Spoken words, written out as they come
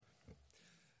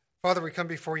Father, we come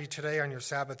before you today on your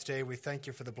Sabbath day. We thank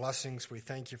you for the blessings. We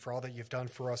thank you for all that you've done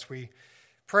for us. We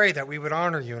pray that we would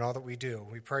honor you in all that we do.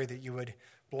 We pray that you would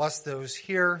bless those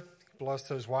here, bless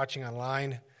those watching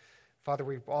online. Father,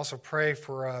 we also pray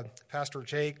for Pastor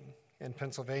Jake in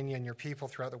Pennsylvania and your people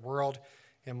throughout the world,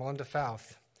 and Melinda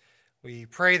Fouth. We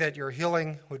pray that your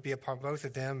healing would be upon both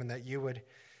of them and that you would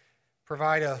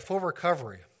provide a full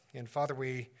recovery. And Father,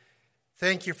 we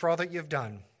thank you for all that you've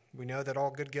done. We know that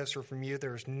all good gifts are from you.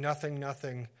 There is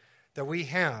nothing that we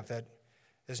have that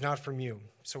is not from you.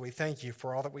 So we thank you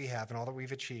for all that we have and all that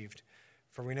we've achieved.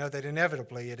 For we know that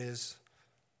inevitably it is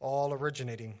all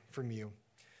originating from you.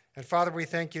 And Father, we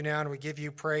thank you now and we give you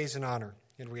praise and honor.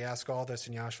 And we ask all this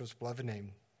in Yahshua's beloved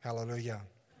name. Hallelujah.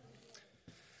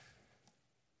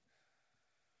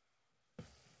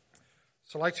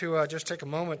 So I'd like to just take a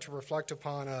moment to reflect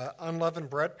upon unleavened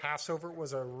bread. Passover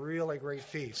was a really great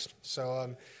feast. So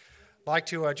I'd like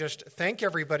to just thank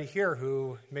everybody here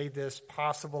who made this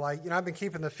possible. I've been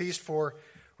keeping the feast for,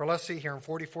 let's see here, I'm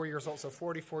 44 years old, so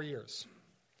 44 years.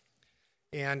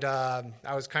 And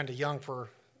I was kind of young for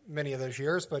many of those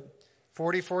years, but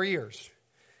 44 years.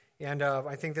 And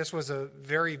I think this was a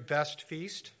very best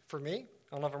feast for me,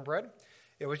 unleavened bread.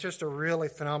 It was just a really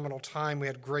phenomenal time. We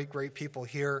had great people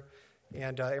here.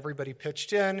 And everybody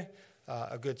pitched in,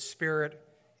 a good spirit,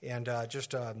 and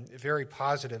just very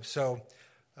positive. So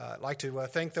I'd like to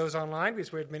thank those online,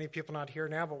 because we had many people not here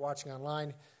now, but watching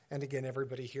online. And again,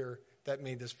 everybody here that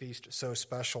made this feast so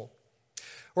special.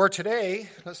 Or today,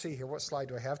 let's see here, what slide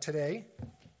do I have? Today,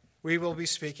 we will be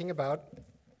speaking about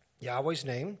Yahweh's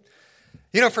name.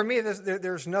 For me,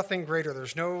 there's nothing greater.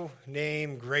 There's no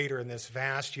name greater in this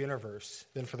vast universe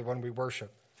than for the one we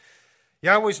worship.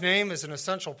 Yahweh's name is an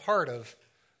essential part of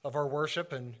our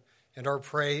worship and our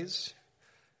praise.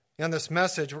 In this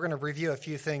message, we're going to review a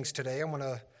few things today. I'm going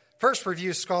to first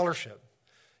review scholarship.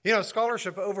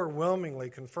 Scholarship overwhelmingly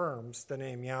confirms the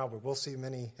name Yahweh. We'll see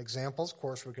many examples. Of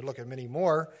course, we could look at many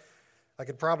more. I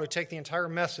could probably take the entire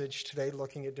message today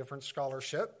looking at different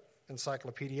scholarship,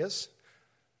 encyclopedias,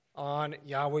 on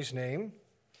Yahweh's name.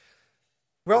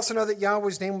 We also know that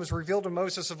Yahweh's name was revealed to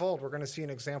Moses of old. We're going to see an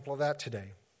example of that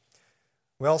today.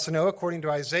 We also know, according to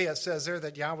Isaiah, it says there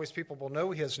that Yahweh's people will know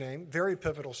his name. Very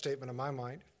pivotal statement in my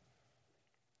mind.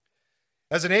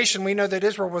 As a nation, we know that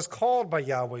Israel was called by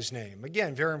Yahweh's name.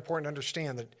 Again, very important to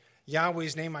understand that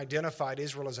Yahweh's name identified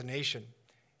Israel as a nation,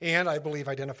 and I believe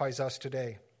identifies us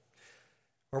today.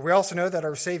 Or we also know that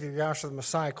our Savior, Yahshua the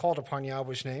Messiah, called upon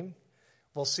Yahweh's name.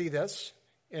 We'll see this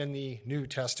in the New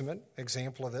Testament,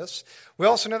 example of this. We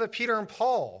also know that Peter and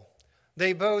Paul,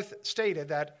 they both stated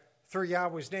that through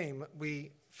Yahweh's name,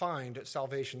 we find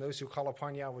salvation. Those who call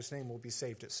upon Yahweh's name will be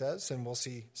saved, it says, and we'll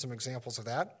see some examples of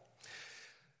that.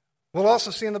 We'll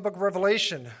also see in the book of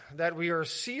Revelation that we are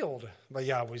sealed by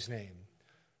Yahweh's name.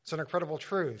 It's an incredible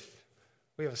truth.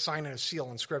 We have a sign and a seal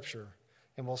in Scripture,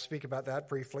 and we'll speak about that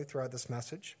briefly throughout this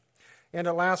message. And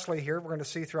lastly here, we're going to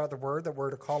see throughout the Word that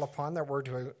we're to call upon, that we're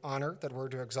to honor, that we're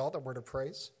to exalt, that we're to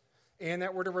praise, and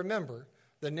that we're to remember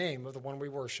the name of the one we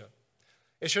worship.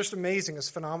 It's just amazing. It's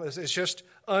phenomenal. It's just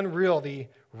unreal, the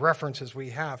references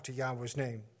we have to Yahweh's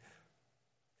name.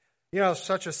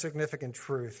 Such a significant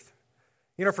truth.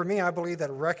 For me, I believe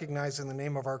that recognizing the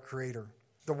name of our Creator,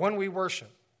 the one we worship,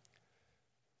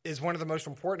 is one of the most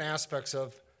important aspects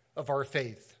of our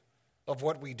faith, of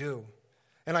what we do.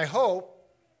 And I hope,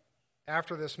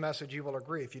 after this message, you will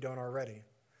agree if you don't already.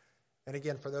 And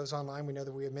again, for those online, we know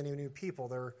that we have many new people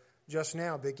that are just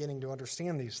now beginning to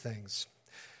understand these things.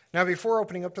 Now, before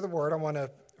opening up to the Word, I want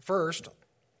to first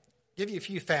give you a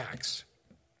few facts.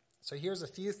 So here's a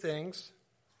few things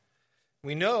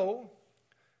we know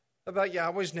about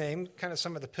Yahweh's name, kind of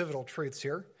some of the pivotal truths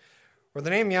here. Where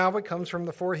the name Yahweh comes from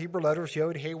the 4 Hebrew letters,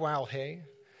 Yod, He, Waw, He.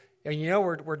 And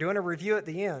we're doing a review at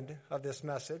the end of this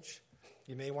message.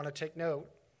 You may want to take note.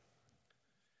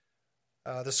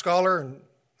 The scholar and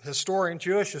historian,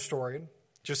 Jewish historian,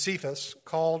 Josephus,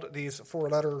 called these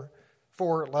four-letter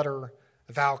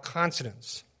vowel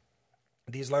consonants.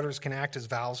 These letters can act as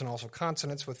vowels and also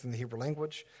consonants within the Hebrew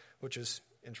language, which is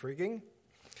intriguing.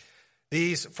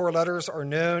 These 4 letters are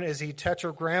known as the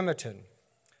tetragrammaton,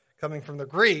 coming from the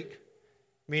Greek,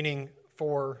 meaning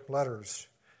 4 letters.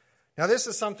 Now, this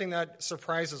is something that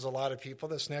surprises a lot of people,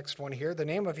 this next one here. The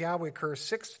name of Yahweh occurs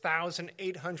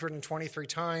 6,823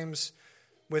 times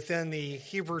within the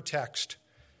Hebrew text,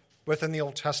 within the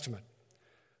Old Testament.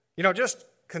 Just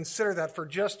consider that for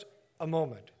just a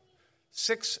moment.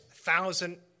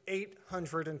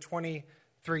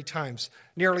 6,823 times.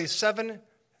 Nearly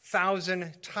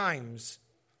 7,000 times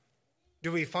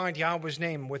do we find Yahweh's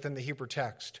name within the Hebrew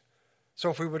text.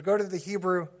 So if we would go to the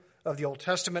Hebrew of the Old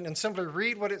Testament and simply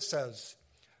read what it says,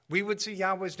 we would see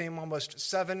Yahweh's name almost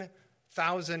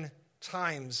 7,000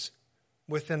 times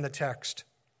within the text.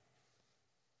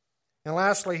 And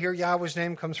lastly, here Yahweh's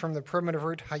name comes from the primitive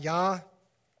root hayah,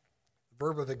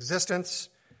 verb of existence,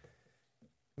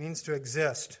 means to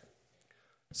exist.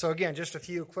 So again, just a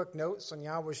few quick notes on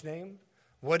Yahweh's name,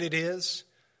 what it is,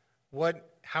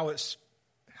 how it's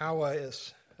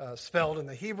spelled in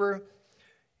the Hebrew,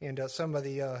 and some of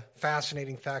the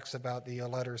fascinating facts about the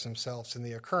letters themselves and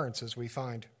the occurrences we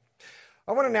find.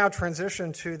 I want to now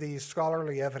transition to the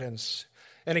scholarly evidence.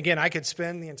 And again, I could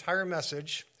spend the entire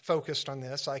message focused on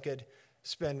this.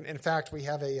 In fact, we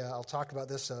have I'll talk about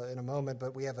this in a moment,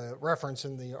 but we have a reference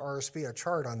in the RSB, a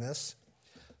chart on this.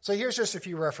 So here's just a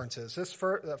few references.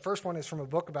 The first one is from a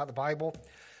book about the Bible.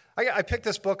 I picked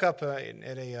this book up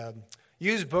at a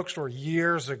used bookstore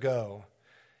years ago,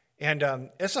 and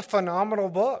it's a phenomenal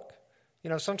book.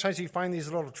 Sometimes you find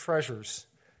these little treasures,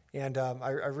 and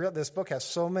I read this book has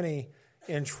so many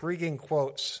intriguing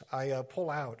quotes I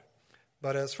pull out,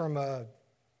 but it's from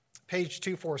page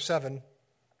 247.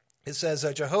 It says,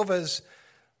 Jehovah's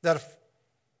was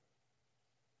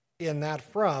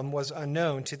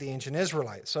unknown to the ancient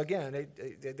Israelites. So again,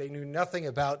 they knew nothing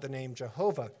about the name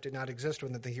Jehovah, did not exist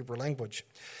within the Hebrew language.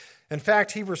 In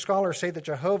fact, Hebrew scholars say that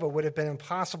Jehovah would have been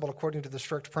impossible according to the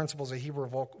strict principles of Hebrew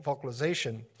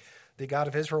vocalization. The God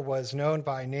of Israel was known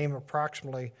by a name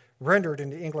approximately rendered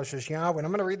into English as Yahweh. And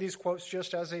I'm going to read these quotes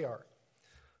just as they are.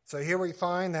 So here we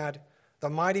find that the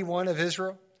mighty one of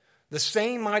Israel, the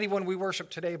same mighty one we worship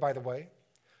today, by the way,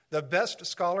 the best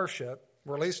scholarship,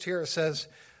 released here, it says,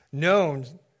 known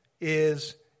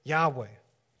is Yahweh.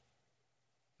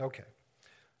 Okay.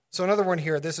 So another one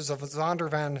here, this is a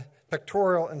Zondervan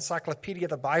Pictorial Encyclopedia of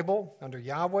the Bible under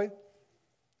Yahweh.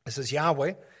 This is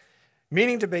Yahweh,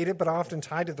 meaning debated but often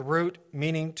tied to the root,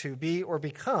 meaning to be or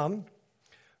become.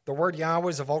 The word Yahweh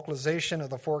is a vocalization of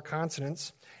the four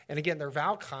consonants. And again, they're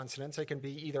vowel consonants. They can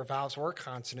be either vowels or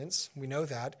consonants. We know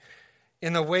that.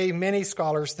 In the way many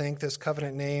scholars think this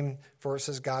covenant name for us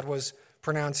as God was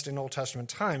pronounced in Old Testament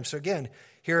times. So again,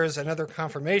 here is another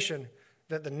confirmation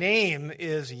that the name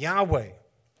is Yahweh.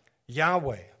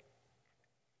 Yahweh.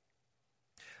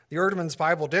 The Eerdmans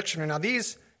Bible Dictionary. Now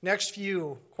these next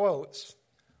few quotes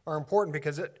are important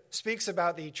because it speaks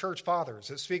about the church fathers.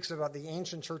 It speaks about the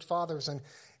ancient church fathers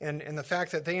and the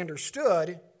fact that they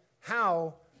understood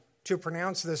how to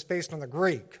pronounce this based on the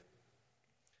Greek.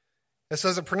 It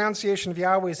says the pronunciation of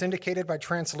Yahweh is indicated by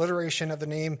transliteration of the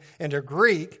name into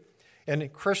Greek in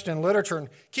Christian literature. And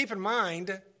keep in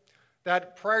mind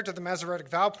that prior to the Masoretic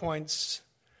vowel points,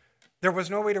 there was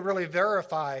no way to really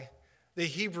verify the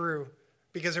Hebrew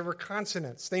because they were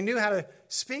consonants. They knew how to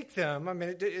speak them. I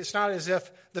mean, it's not as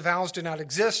if the vowels did not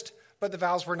exist, but the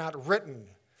vowels were not written.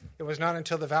 It was not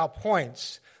until the vowel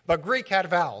points. But Greek had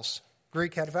vowels.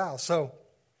 Greek had vowels. So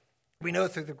we know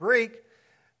through the Greek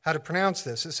how to pronounce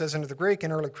this. It says into the Greek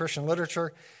in early Christian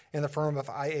literature in the form of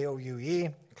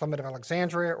IAOUE, Clement of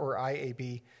Alexandria, or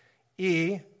IABE,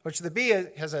 which the B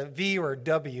has a V or a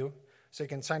W, so you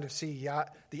can kind of see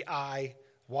the I,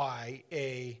 Y,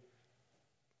 A,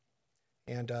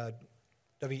 and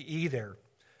W-E there.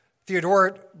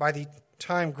 Theodoret, by the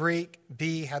time Greek,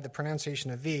 B had the pronunciation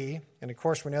of V, and of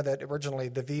course we know that originally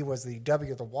the V was the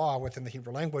W, the Wa, within the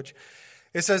Hebrew language.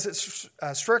 It says, it's,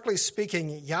 strictly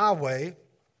speaking, Yahweh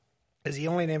is the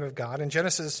only name of God. In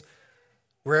Genesis,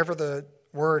 wherever the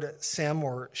word Sem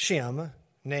or Shem,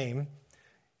 name,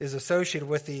 is associated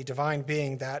with the divine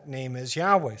being, that name is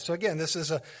Yahweh. So again, this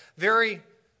is a very,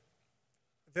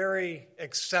 very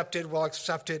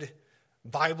well-accepted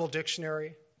Bible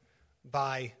dictionary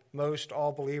by most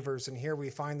all believers. And here we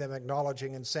find them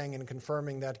acknowledging and saying and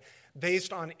confirming that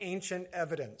based on ancient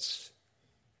evidence,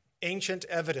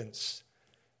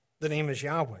 the name is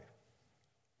Yahweh.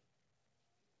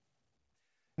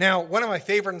 Now, one of my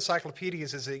favorite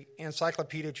encyclopedias is the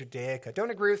Encyclopedia Judaica. Don't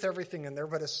agree with everything in there,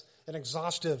 but it's an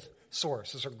exhaustive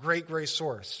source. It's a great, great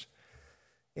source.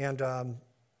 And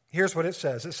here's what it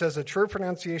says. It says, a true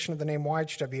pronunciation of the name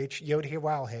YHWH,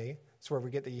 Yod-Heh-Waw-Heh, that's where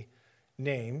we get the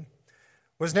name,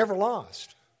 was never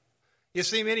lost. You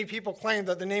see, many people claim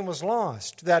that the name was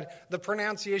lost, that the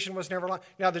pronunciation was never lost.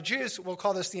 Now, the Jews will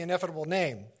call this the ineffable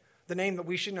name, the name that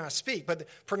we should not speak, but the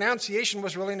pronunciation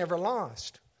was really never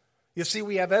lost. You see,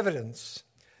 we have evidence.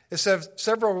 It says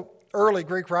several early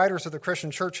Greek writers of the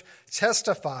Christian church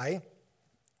testify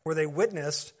where they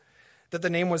witnessed that the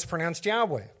name was pronounced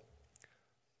Yahweh.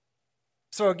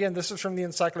 So again, this is from the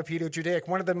Encyclopedia Judaica,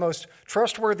 one of the most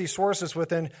trustworthy sources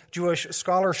within Jewish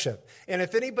scholarship. And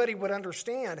if anybody would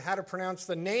understand how to pronounce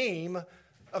the name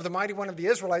of the Mighty One of the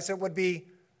Israelites, it would be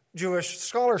Jewish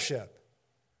scholarship.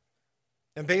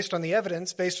 And based on the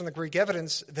evidence, based on the Greek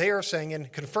evidence, they are saying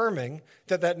and confirming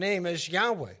that that name is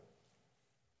Yahweh.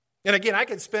 And again, I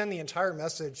could spend the entire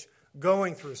message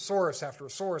going through source after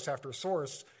source after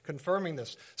source confirming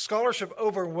this. Scholarship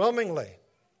overwhelmingly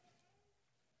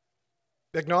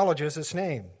acknowledges this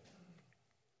name.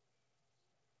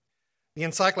 The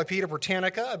Encyclopedia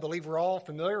Britannica, I believe we're all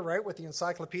familiar, right, with the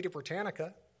Encyclopedia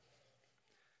Britannica.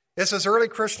 It says early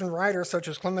Christian writers such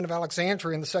as Clement of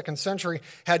Alexandria in the 2nd century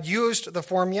had used the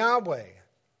form Yahweh.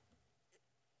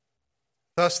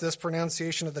 Thus, this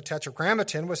pronunciation of the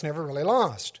Tetragrammaton was never really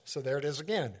lost. So there it is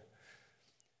again.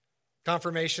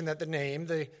 Confirmation that the name,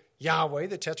 the Yahweh,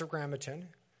 the Tetragrammaton,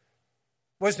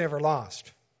 was never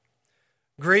lost.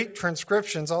 Greek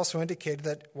transcriptions also indicated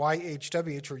that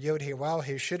YHWH or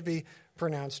Yod-Heh-Waw-Heh should be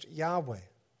pronounced Yahweh.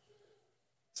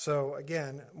 So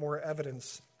again, more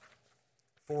evidence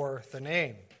for the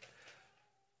name.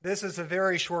 This is a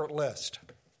very short list.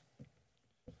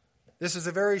 This is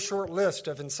a very short list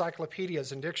of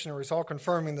encyclopedias and dictionaries all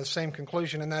confirming the same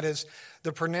conclusion, and that is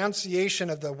the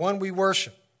pronunciation of the one we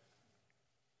worship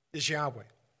is Yahweh.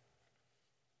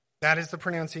 That is the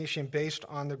pronunciation based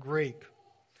on the Greek.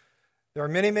 There are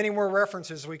many, many more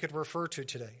references we could refer to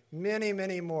today. Many,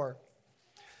 many more.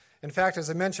 In fact, as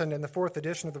I mentioned, in the 4th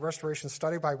edition of the Restoration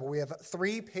Study Bible, we have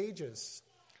 3 pages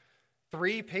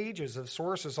of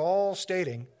sources all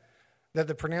stating that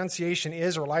the pronunciation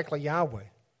is or likely Yahweh.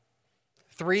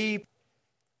 3,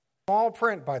 small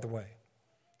print, by the way.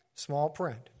 Small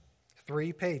print.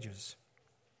 3 pages.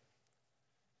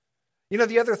 You know,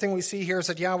 the other thing we see here is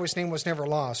that Yahweh's name was never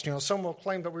lost. You know, some will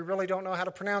claim that we really don't know how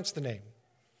to pronounce the name.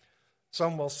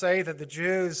 Some will say that the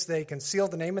Jews, they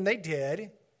concealed the name, and they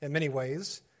did in many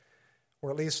ways, or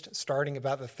at least starting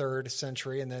about the 3rd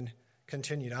century and then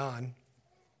continued on.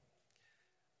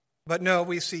 But no,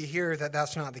 we see here that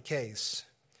that's not the case.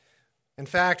 In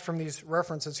fact, from these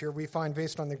references here, we find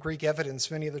based on the Greek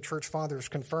evidence, many of the church fathers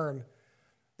confirm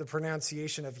the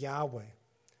pronunciation of Yahweh.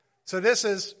 So this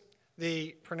is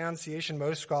the pronunciation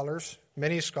most scholars,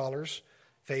 many scholars,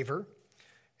 favor.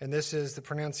 And this is the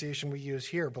pronunciation we use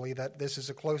here. Believe that this is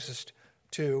the closest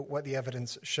to what the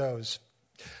evidence shows.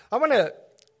 I want to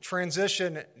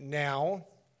transition now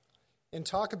and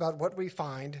talk about what we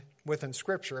find within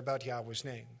Scripture about Yahweh's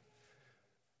name.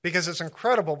 Because it's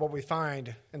incredible what we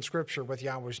find in Scripture with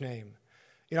Yahweh's name.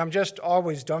 You know, I'm just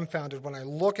always dumbfounded when I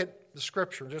look at the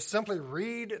Scripture, just simply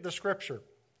read the Scripture.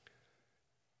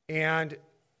 And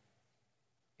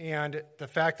the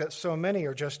fact that so many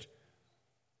are just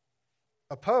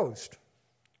opposed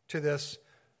to this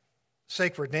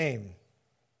sacred name.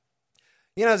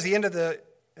 You know, at the end of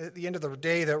the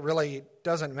day, that really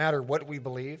doesn't matter what we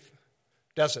believe,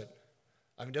 does it?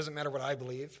 I mean, it doesn't matter what I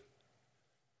believe.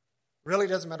 Really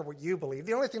doesn't matter what you believe.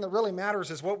 The only thing that really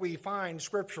matters is what we find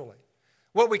scripturally,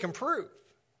 what we can prove,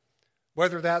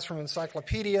 whether that's from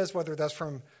encyclopedias, whether that's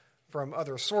from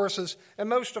other sources, and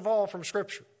most of all from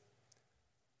Scripture.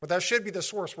 But that should be the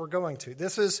source we're going to.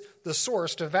 This is the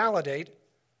source to validate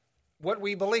what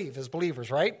we believe as believers,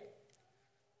 right?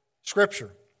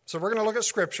 Scripture. So we're going to look at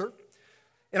Scripture.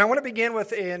 And I want to begin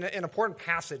with an important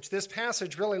passage. This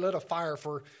passage really lit a fire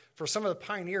for some of the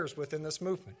pioneers within this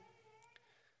movement.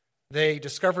 They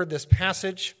discovered this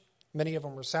passage. Many of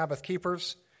them were Sabbath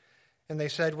keepers. And they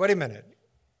said, wait a minute.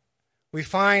 We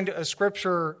find a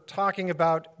Scripture talking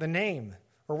about the name,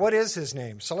 or what is his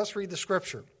name? So let's read the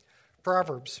Scripture.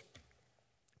 Proverbs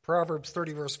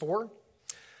 30, verse 4.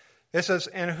 It says,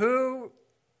 and who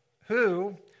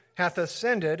hath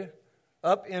ascended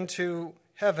up into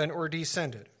heaven or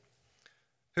descended?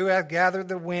 Who hath gathered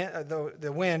the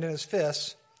wind in his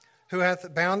fists? Who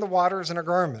hath bound the waters in a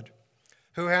garment?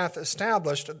 Who hath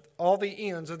established all the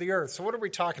ends of the earth? So what are we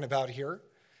talking about here?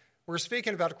 We're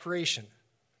speaking about creation.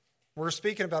 We're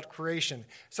speaking about creation.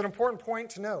 It's an important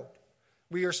point to note.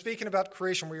 We are speaking about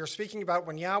creation. We are speaking about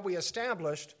when Yahweh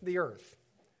established the earth.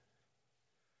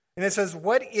 And it says,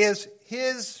 what is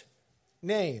his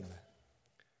name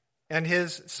and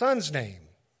his son's name,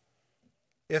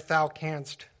 if thou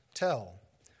canst tell?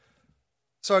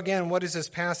 So again, what is this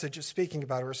passage speaking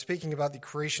about? We're speaking about the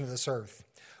creation of this earth.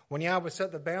 When Yahweh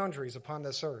set the boundaries upon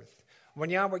this earth. When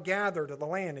Yahweh gathered the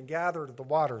land and gathered the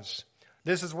waters.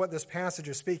 This is what this passage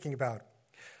is speaking about.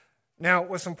 Now,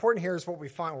 what's important here is what we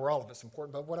find. Well, all of it's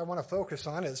important, but what I want to focus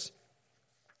on is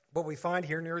what we find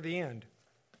here near the end.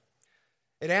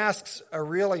 It asks a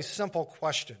really simple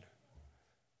question,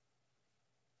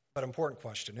 but important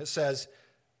question. It says,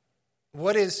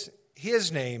 what is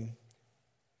his name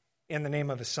and the name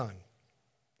of his son?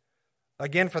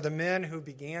 Again, for the men who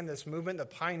began this movement, the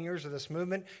pioneers of this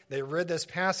movement, they read this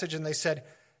passage and they said,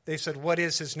 they said, what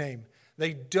is his name?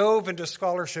 They dove into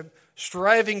scholarship,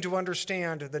 striving to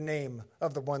understand the name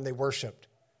of the one they worshiped.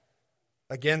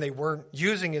 Again, they weren't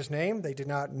using his name. They did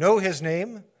not know his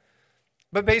name.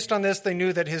 But based on this, they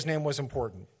knew that his name was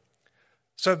important.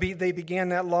 So they began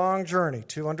that long journey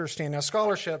to understand. Now,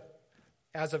 scholarship,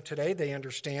 as of today, they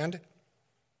understand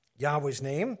Yahweh's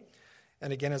name.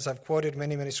 And again, as I've quoted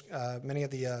many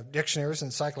of the dictionaries and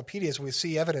encyclopedias, we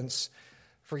see evidence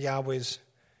for Yahweh's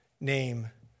name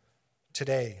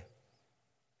today.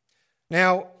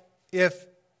 Now, if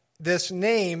this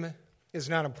name is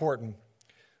not important,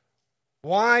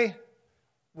 why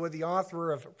would the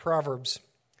author of Proverbs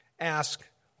ask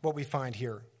what we find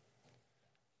here?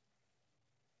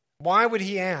 Why would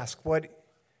he ask, what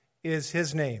is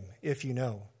his name, if you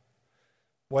know?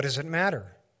 What does it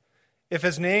matter? If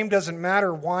his name doesn't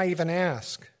matter, why even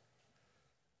ask?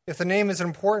 If the name is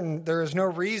important, there is no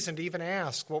reason to even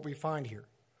ask what we find here.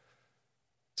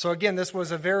 So again, this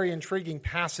was a very intriguing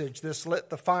passage. This lit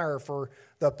the fire for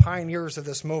the pioneers of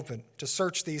this movement to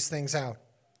search these things out.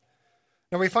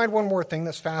 Now we find one more thing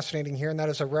that's fascinating here, and that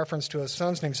is a reference to his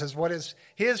son's name. It says, what is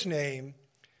his name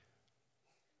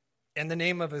and the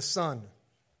name of his son?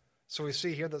 So we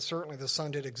see here that certainly the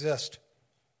son did exist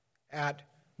at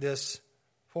this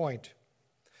point.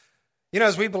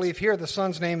 As we believe here, the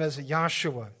son's name is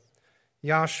Yahshua.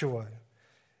 Yahshua.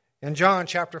 In John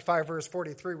chapter 5, verse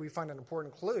 43, we find an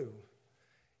important clue.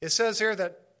 It says here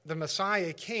that the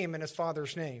Messiah came in his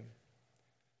Father's name.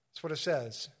 That's what it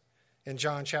says. In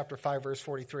John chapter 5, verse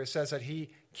 43, it says that he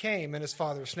came in his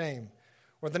Father's name.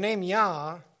 Where the name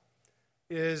Yah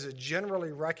is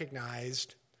generally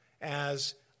recognized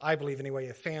as, I believe anyway,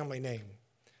 a family name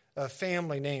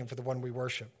for the one we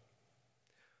worship.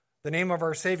 The name of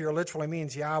our Savior literally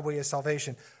means Yahweh is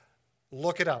salvation.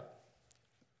 Look it up.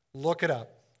 Look it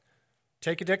up.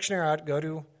 Take a dictionary out, go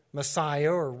to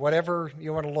Messiah or whatever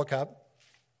you want to look up,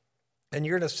 and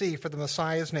you're going to see for the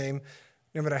Messiah's name,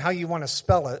 no matter how you want to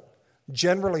spell it,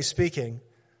 generally speaking,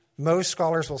 most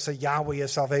scholars will say Yahweh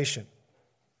is salvation.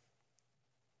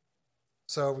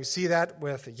 So we see that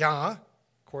with Yah.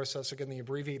 Of course, that's again the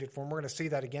abbreviated form. We're going to see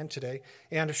that again today.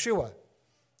 And Yeshua.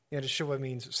 And Yeshua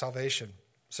means salvation.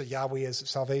 So Yahweh is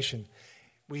salvation.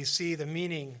 We see the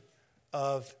meaning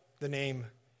of the name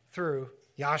through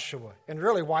Yahshua, and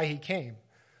really why he came.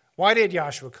 Why did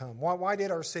Yahshua come? Why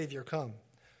did our Savior come?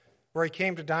 Where he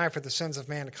came to die for the sins of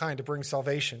mankind, to bring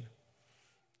salvation.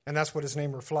 And that's what his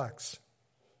name reflects.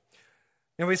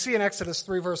 And we see in Exodus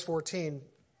 3, verse 14,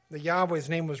 that Yahweh's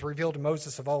name was revealed to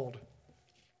Moses of old.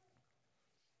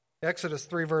 Exodus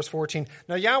 3, verse 14.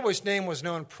 Now, Yahweh's name was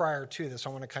known prior to this. I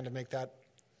want to kind of make that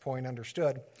point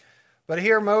understood. But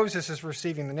here Moses is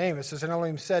receiving the name. It says, and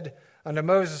Elohim said unto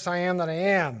Moses, I am that I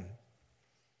am.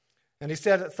 And he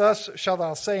said, thus shalt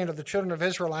thou say unto the children of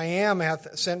Israel, I am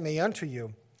hath sent me unto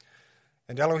you.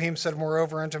 And Elohim said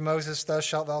moreover unto Moses, thus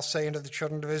shalt thou say unto the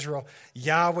children of Israel,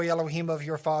 Yahweh Elohim of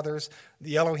your fathers,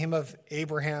 the Elohim of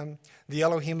Abraham, the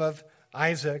Elohim of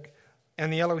Isaac,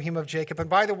 and the Elohim of Jacob. And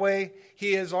by the way,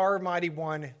 he is our mighty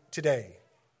one today.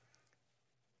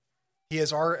 He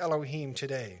is our Elohim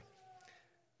today.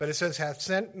 But it says, hath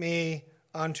sent me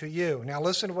unto you. Now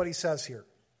listen to what he says here.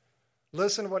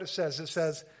 Listen to what it says. It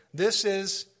says, this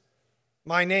is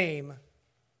my name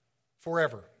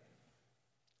forever.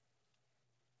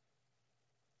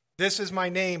 This is my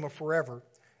name forever,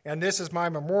 and this is my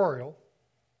memorial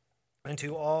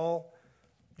unto all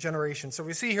generations. So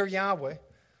we see here Yahweh,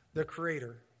 the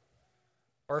Creator,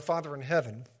 our Father in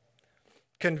heaven,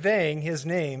 conveying his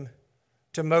name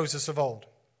to Moses of old.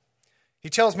 He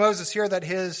tells Moses here that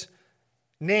his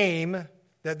name,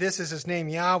 that this is his name,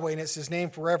 Yahweh, and it's his name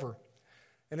forever.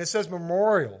 And it says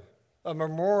memorial, a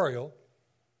memorial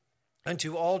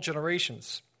unto all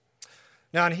generations.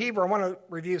 Now in Hebrew, I want to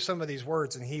review some of these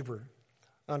words in Hebrew,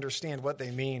 understand what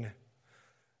they mean.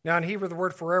 Now in Hebrew, the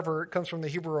word forever, it comes from the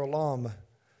Hebrew olam.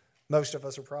 Most of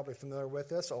us are probably familiar with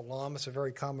this. Olam is a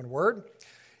very common word.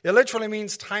 It literally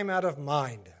means time out of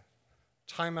mind.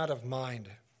 Time out of mind.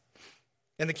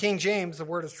 In the King James, the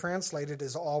word is translated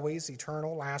as always,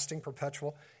 eternal, lasting,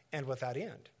 perpetual, and without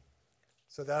end.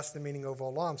 So that's the meaning of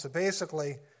olam. So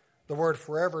basically, the word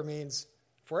forever means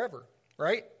forever,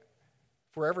 right?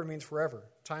 Forever means forever.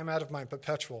 Time out of mind,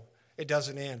 perpetual. It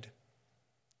doesn't end.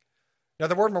 Now,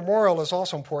 the word memorial is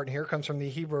also important here. It comes from the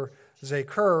Hebrew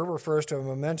zeker, refers to a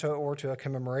memento or to a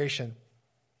commemoration.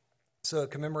 So a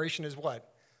commemoration is what?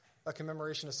 A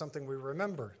commemoration is something we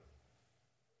remember.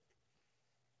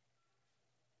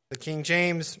 The King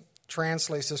James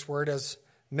translates this word as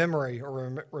memory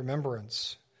or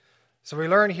remembrance. So we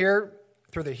learn here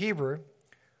through the Hebrew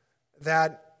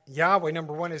that Yahweh,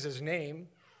 number one, is his name.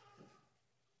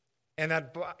 And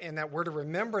that we're to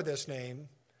remember this name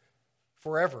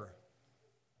forever.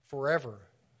 Forever.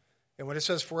 And when it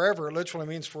says forever, it literally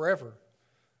means forever.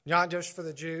 Not just for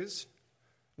the Jews,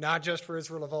 not just for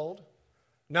Israel of old,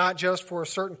 not just for a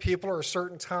certain people or a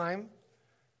certain time,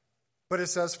 but it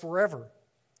says forever.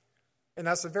 And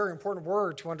that's a very important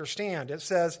word to understand. It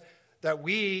says that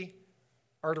we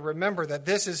are to remember that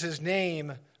this is his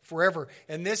name forever,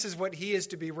 and this is what he is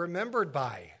to be remembered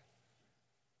by.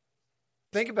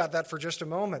 Think about that for just a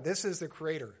moment. This is the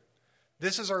Creator.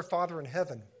 This is our Father in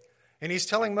heaven. And he's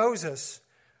telling Moses,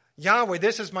 Yahweh,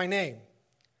 this is my name.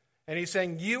 And he's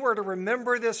saying, you are to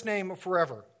remember this name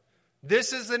forever.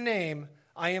 This is the name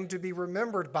I am to be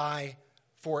remembered by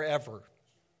forever.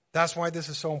 That's why this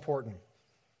is so important.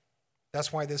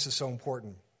 That's why this is so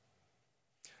important.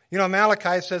 You know,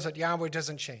 Malachi says that Yahweh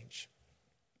doesn't change.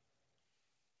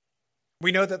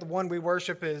 We know that the one we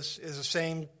worship is the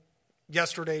same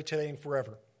yesterday, today, and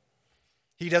forever.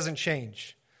 He doesn't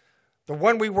change. The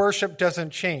one we worship doesn't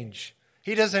change.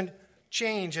 He doesn't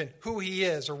change in who he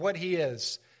is or what he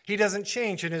is. He doesn't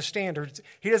change in his standards.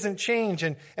 He doesn't change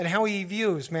in how he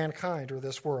views mankind or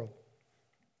this world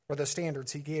or the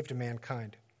standards he gave to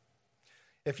mankind.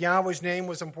 If Yahweh's name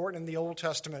was important in the Old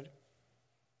Testament,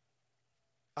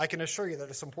 I can assure you that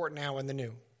it's important now in the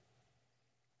New.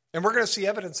 And we're going to see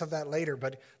evidence of that later,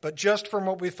 but just from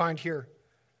what we find here,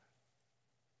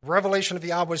 revelation of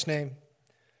Yahweh's name,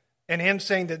 and him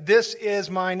saying that this is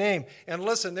my name. And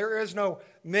listen, there is no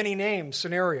many names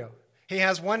scenario. He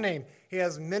has one name. He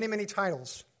has many, many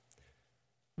titles.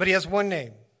 But he has one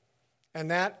name. And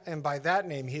by that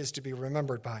name he is to be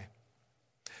remembered by.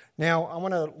 Now, I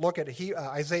want to look at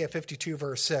Isaiah 52,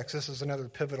 verse 6. This is another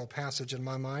pivotal passage in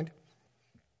my mind.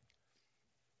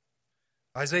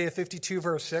 Isaiah 52,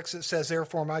 verse 6, it says,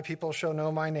 therefore my people shall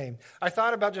know my name. I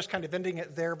thought about just kind of ending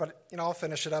it there, but I'll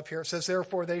finish it up here. It says,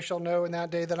 therefore they shall know in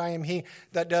that day that I am he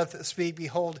that doth speak.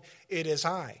 Behold, it is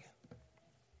I.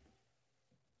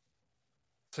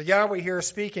 So Yahweh here is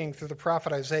speaking through the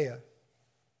prophet Isaiah.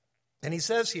 And he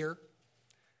says here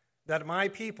that my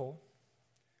people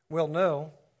will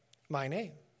know my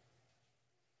name.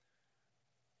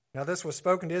 Now this was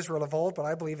spoken to Israel of old, but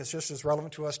I believe it's just as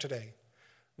relevant to us today.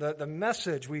 The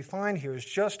message we find here is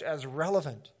just as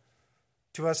relevant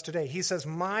to us today. He says,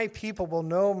 my people will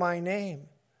know my name.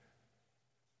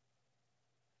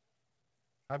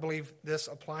 I believe this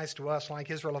applies to us. Like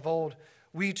Israel of old,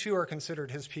 we too are considered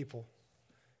his people.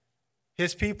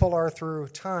 His people are through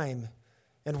time,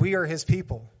 and we are his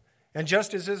people. And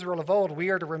just as Israel of old, we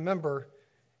are to remember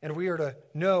and we are to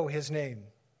know his name.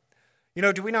 You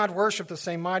know, do we not worship the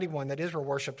same mighty one that Israel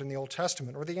worshipped in the Old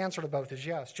Testament? Or the answer to both is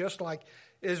yes. Just like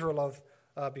Israel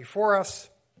of before us,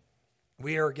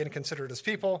 we are again considered his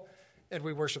people, and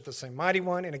we worship the same mighty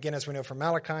one. And again, as we know from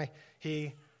Malachi,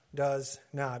 he does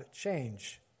not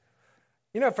change.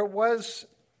 You know, if it was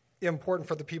important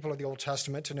for the people of the Old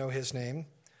Testament to know his name,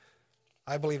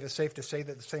 I believe it's safe to say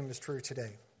that the same is true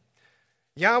today.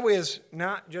 Yahweh is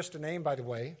not just a name, by the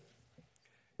way.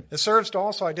 It serves to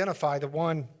also identify the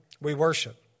one we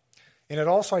worship. And it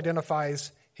also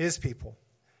identifies his people,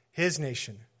 his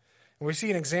nation. And we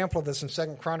see an example of this in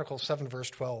 2 Chronicles 7, verse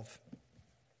 12.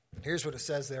 Here's what it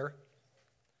says there.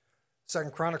 2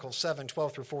 Chronicles 7,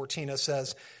 12 through 14, it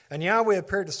says, and Yahweh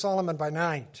appeared to Solomon by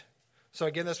night. So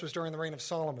again, this was during the reign of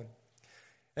Solomon.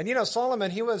 And you know,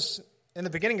 Solomon, he was in the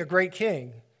beginning a great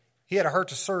king. He had a heart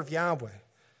to serve Yahweh.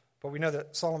 But we know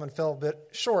that Solomon fell a bit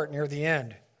short near the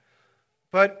end.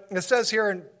 But it says here,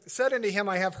 and said unto him,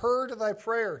 I have heard thy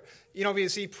prayer. You know,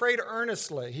 because he prayed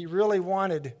earnestly. He really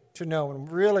wanted to know and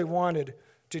really wanted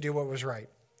to do what was right.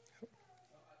 It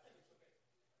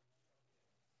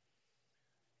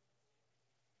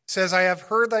says, I have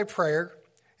heard thy prayer,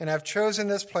 and have chosen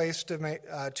this place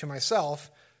to myself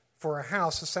for a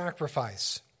house of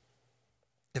sacrifice.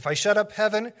 If I shut up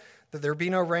heaven, that there be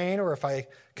no rain, or if I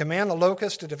command the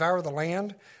locust to devour the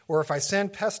land, or if I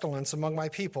send pestilence among my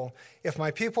people, if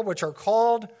my people which are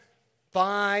called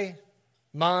by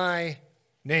my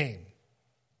name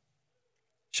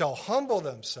shall humble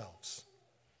themselves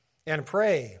and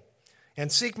pray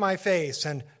and seek my face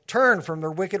and turn from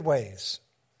their wicked ways,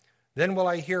 then will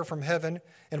I hear from heaven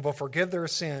and will forgive their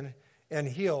sin and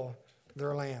heal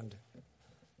their land.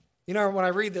 You know, when I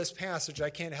read this passage, I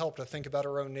can't help but think about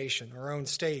our own nation, our own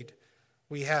state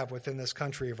we have within this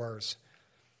country of ours.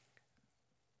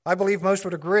 I believe most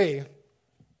would agree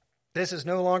this is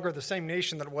no longer the same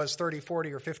nation that it was 30,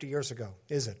 40, or 50 years ago,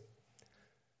 is it?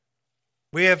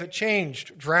 We have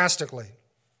changed drastically.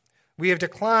 We have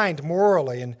declined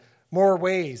morally in more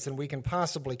ways than we can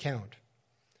possibly count.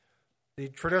 The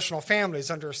traditional family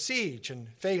is under siege and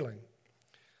failing.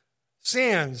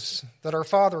 Sins that our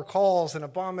Father calls an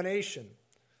abomination.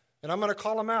 And I'm going to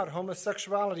call them out: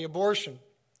 homosexuality, abortion.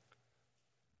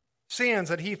 Sins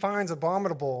that he finds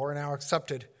abominable are now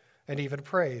accepted and even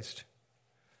praised.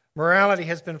 Morality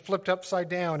has been flipped upside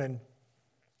down, and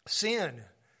sin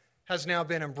has now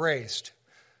been embraced.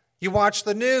 You watch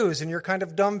the news and you're kind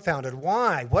of dumbfounded.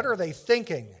 Why? What are they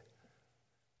thinking?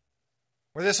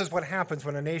 Well, this is what happens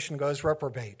when a nation goes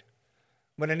reprobate,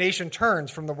 when a nation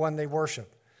turns from the one they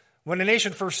worship, when a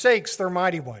nation forsakes their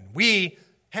mighty one. We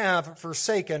have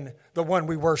forsaken the one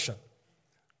we worship,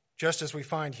 just as we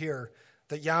find here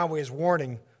that Yahweh is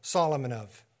warning Solomon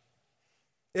of.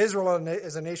 Israel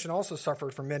as a nation also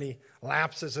suffered from many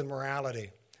lapses in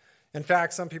morality. In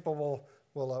fact, some people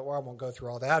will I won't go through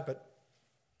all that, but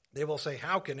they will say,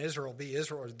 how can Israel be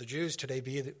Israel, or the Jews today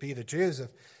be the Jews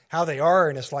of how they are?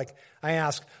 And it's like, I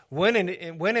ask, when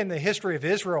in the history of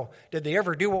Israel did they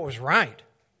ever do what was right?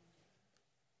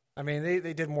 I mean,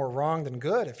 they did more wrong than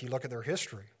good if you look at their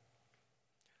history.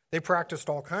 They practiced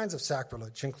all kinds of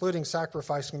sacrilege, including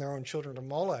sacrificing their own children to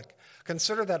Molech.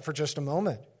 Consider that for just a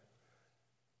moment.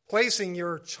 Placing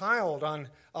your child on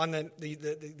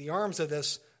the arms of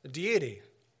this deity,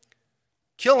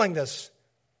 killing this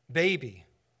baby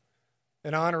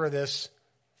in honor of this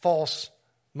false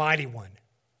mighty one.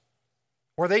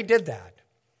 Or they did that.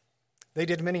 They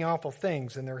did many awful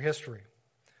things in their history.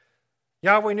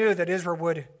 Yahweh knew that Israel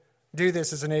would do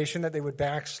this as a nation, that they would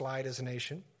backslide as a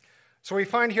nation. So we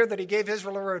find here that he gave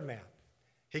Israel a roadmap.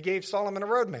 He gave Solomon a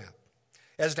roadmap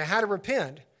as to how to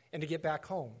repent and to get back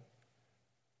home,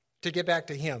 to get back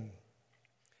to him.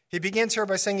 He begins here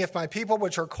by saying, if my people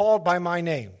which are called by my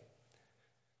name,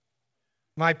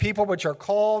 my people which are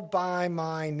called by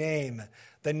my name.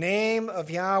 The name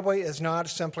of Yahweh is not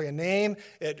simply a name.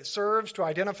 It serves to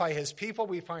identify his people.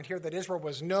 We find here that Israel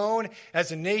was known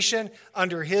as a nation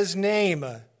under his name.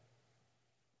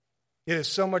 It is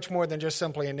so much more than just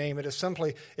simply a name. It is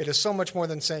so much more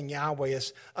than saying Yahweh.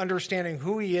 It's understanding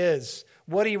who he is,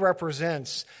 what he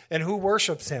represents, and who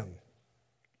worships him.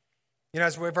 You know,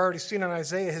 as we've already seen in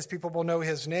Isaiah, his people will know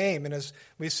his name. And as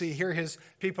we see here, his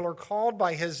people are called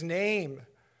by his name.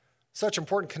 Such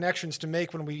important connections to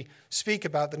make when we speak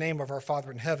about the name of our Father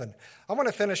in heaven. I want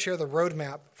to finish here the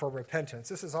roadmap for repentance.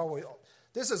 This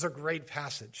is a great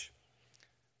passage.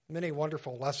 Many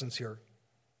wonderful lessons here.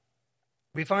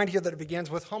 We find here that it begins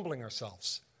with humbling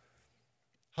ourselves.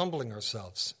 Humbling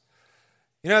ourselves.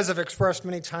 You know, as I've expressed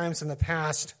many times in the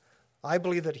past, I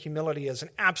believe that humility is an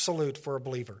absolute for a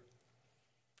believer.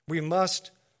 We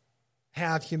must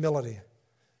have humility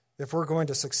if we're going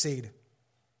to succeed.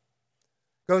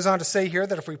 Goes on to say here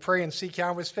that if we pray and seek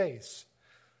Yahweh's face,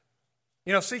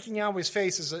 you know, seeking Yahweh's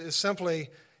face is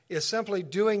simply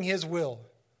doing his will,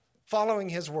 following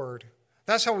his word.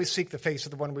 That's how we seek the face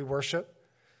of the one we worship.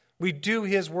 We do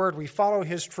his word. We follow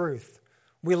his truth.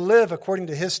 We live according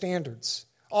to his standards,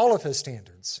 all of his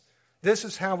standards. This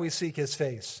is how we seek his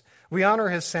face. We honor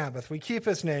his Sabbath. We keep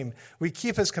his name. We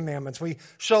keep his commandments. We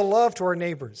show love to our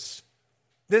neighbors.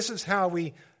 This is how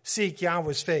we seek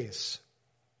Yahweh's face.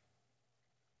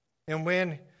 And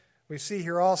when we see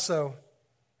here also,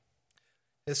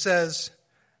 it says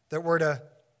that we're to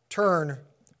turn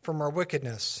from our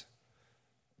wickedness.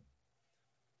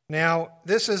 Now,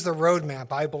 this is the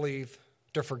roadmap, I believe,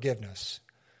 to forgiveness.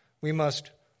 We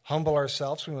must humble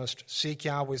ourselves. We must seek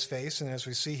Yahweh's face. And as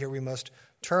we see here, we must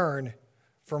turn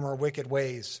from our wicked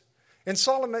ways. In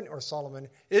Solomon,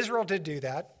 Israel did do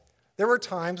that. There were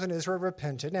times when Israel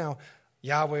repented. Now,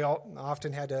 Yahweh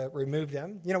often had to remove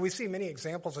them. You know, we see many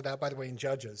examples of that, by the way, in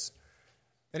Judges.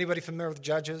 Anybody familiar with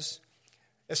Judges?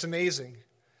 It's amazing.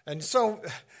 And so,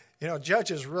 you know,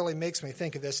 Judges really makes me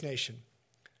think of this nation.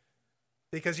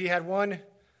 Because you had one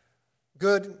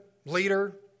good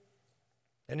leader,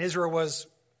 and Israel was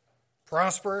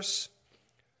prosperous.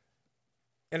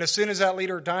 And as soon as that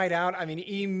leader died out, I mean,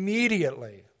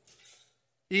 immediately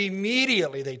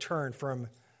they turned from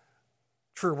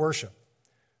true worship.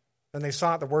 And they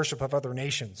sought the worship of other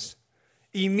nations.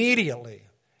 Immediately.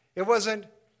 It wasn't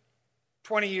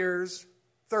 20 years,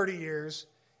 30 years.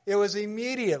 It was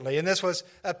immediately. And this was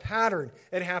a pattern.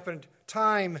 It happened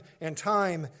time and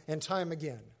time and time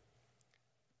again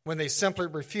when they simply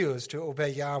refused to obey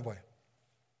Yahweh.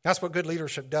 That's what good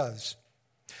leadership does.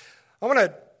 I want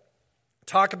to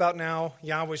talk about now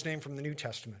Yahweh's name from the New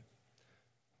Testament.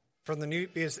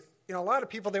 Because, you know, a lot of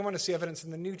people, they want to see evidence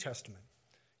in the New Testament.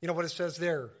 You know what it says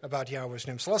there about Yahweh's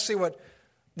name. So let's see what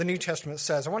the New Testament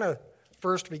says. I want to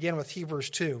first begin with Hebrews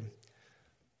 2.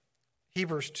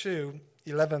 Hebrews 2,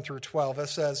 11 through 12. It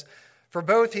says, "For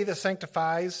both he that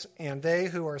sanctifies and they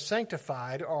who are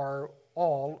sanctified are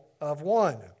all of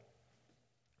one.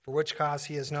 for which cause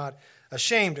he is not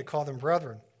ashamed to call them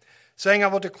brethren, saying, I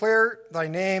will declare thy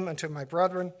name unto my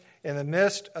brethren. In the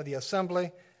midst of the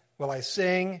assembly will I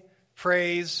sing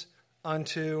praise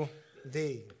unto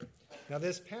thee. Now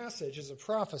this passage is a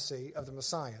prophecy of the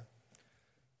Messiah.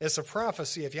 It's a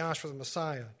prophecy of Yahshua the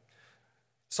Messiah.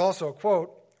 It's also a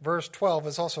quote. Verse 12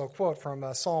 is also a quote from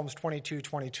Psalms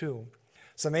 22:22.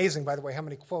 It's amazing, by the way, how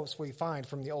many quotes we find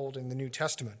from the Old and the New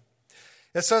Testament.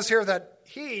 It says here that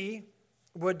he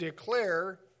would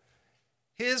declare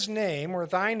his name or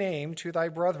thy name to thy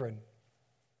brethren.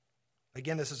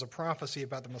 Again, this is a prophecy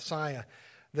about the Messiah.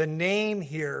 The name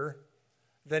here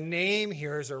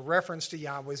is a reference to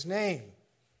Yahweh's name.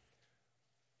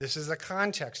 This is the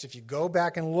context. If you go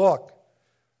back and look,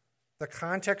 the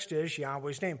context is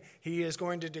Yahweh's name. He is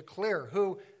going to declare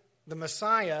who the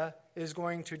Messiah is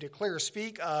going to declare,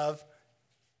 speak of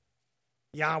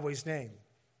Yahweh's name.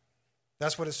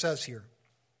 That's what it says here.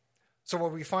 So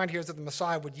what we find here is that the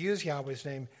Messiah would use Yahweh's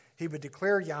name. He would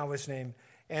declare Yahweh's name.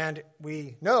 And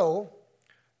we know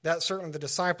that certainly the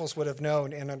disciples would have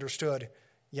known and understood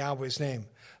Yahweh's name.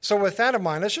 So with that in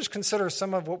mind, let's just consider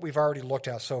some of what we've already looked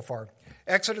at so far.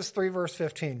 Exodus 3, verse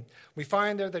 15. We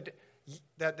find there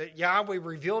that Yahweh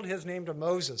revealed his name to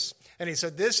Moses. And he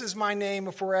said, this is my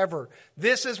name forever.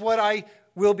 This is what I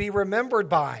will be remembered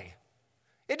by.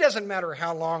 It doesn't matter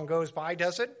how long goes by,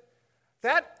 does it?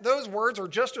 Those words are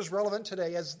just as relevant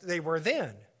today as they were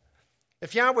then.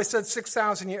 If Yahweh said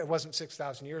 6,000 years, it wasn't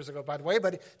 6,000 years ago, by the way,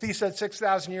 but if he said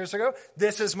 6,000 years ago,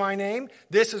 this is my name,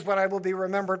 this is what I will be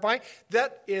remembered by,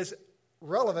 that is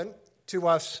relevant to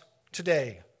us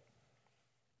today.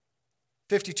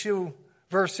 52,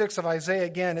 verse 6 of Isaiah,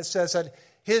 again, it says that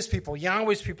his people,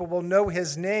 Yahweh's people, will know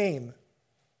his name.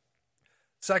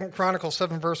 2 Chronicles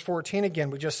 7, verse 14, again,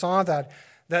 we just saw that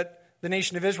the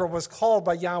nation of Israel was called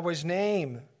by Yahweh's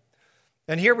name.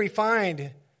 And here we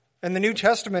find in the New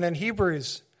Testament in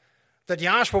Hebrews that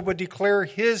Yahshua would declare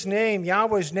his name,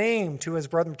 Yahweh's name, to his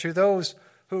brethren, to those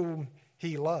whom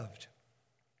he loved.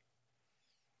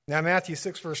 Now, Matthew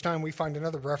 6, verse 9, we find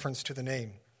another reference to the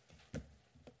name.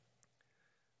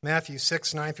 Matthew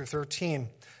 6, 9 through 13. It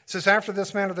says, after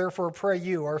this manner, therefore, pray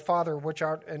you, our Father, which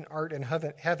art in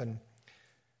heaven,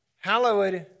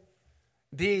 hallowed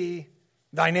be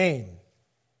thy name.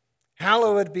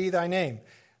 Hallowed be thy name.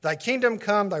 Thy kingdom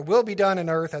come, thy will be done in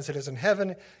earth as it is in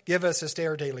heaven. Give us this day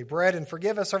our daily bread, and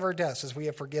forgive us of our debts as we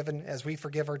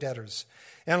forgive our debtors.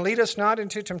 And lead us not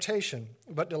into temptation,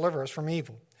 but deliver us from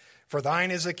evil. For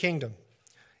thine is the kingdom,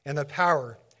 and the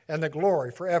power, and the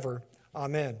glory forever.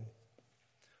 Amen.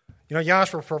 You know,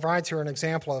 Yahshua provides here an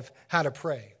example of how to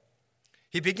pray.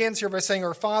 He begins here by saying,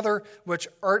 our Father, which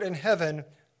art in heaven,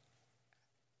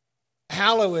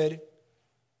 hallowed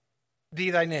be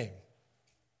thy name.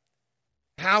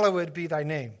 Hallowed be thy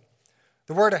name.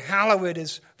 The word hallowed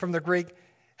is from the Greek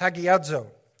hagiadzo.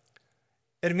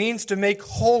 It means to make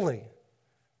holy,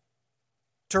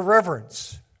 to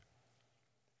reverence.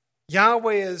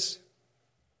 Yahshua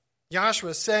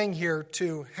is saying here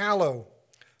to hallow,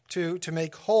 to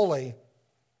make holy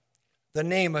the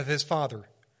name of his Father.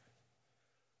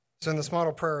 So in this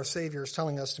model prayer, our Savior is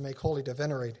telling us to make holy, to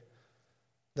venerate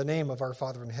the name of our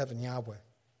Father in heaven, Yahweh.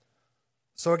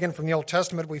 So again, from the Old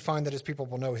Testament, we find that his people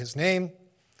will know his name.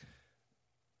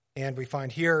 And we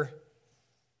find here,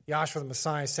 Yahshua the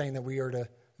Messiah saying that we are to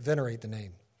venerate the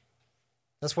name.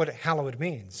 That's what hallowed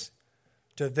means,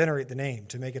 to venerate the name,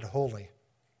 to make it holy.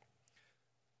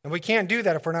 And we can't do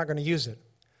that if we're not going to use it.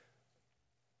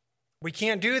 We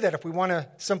can't do that if we want to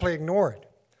simply ignore it.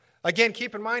 Again,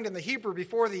 keep in mind in the Hebrew,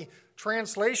 before the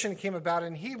translation came about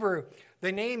in Hebrew,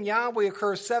 the name Yahweh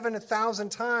occurs 7,000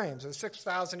 times, or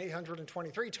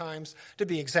 6,823 times to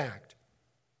be exact.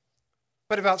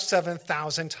 But about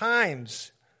 7,000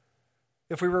 times.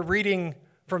 If we were reading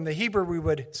from the Hebrew, we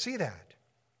would see that.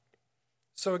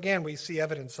 So again, we see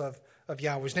evidence of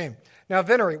Yahweh's name. Now,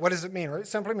 venerate, what does it mean? It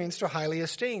simply means to highly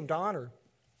esteem, to honor.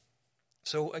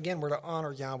 So again, we're to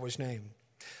honor Yahweh's name.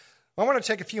 I want to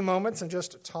take a few moments and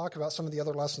just talk about some of the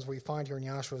other lessons we find here in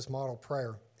Yahshua's model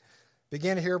prayer.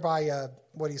 Begin here by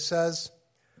what he says.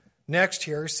 Next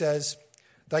here says,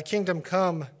 thy kingdom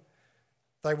come,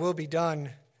 thy will be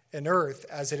done in earth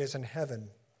as it is in heaven.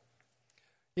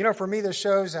 You know, for me, this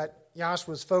shows that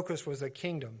Yahshua's focus was the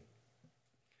kingdom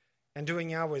and doing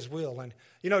Yahweh's will. And,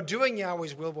 you know, doing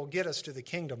Yahweh's will get us to the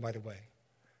kingdom, by the way.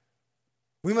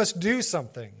 We must do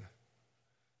something.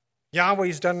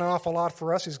 Yahweh's done an awful lot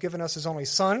for us. He's given us his only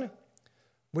Son.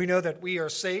 We know that we are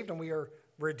saved and we are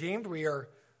redeemed. We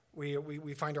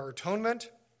find our atonement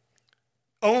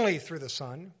only through the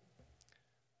Son.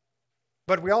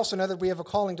 But we also know that we have a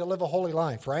calling to live a holy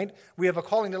life, right? We have a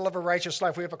calling to live a righteous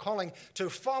life. We have a calling to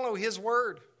follow his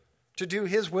word, to do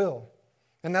his will.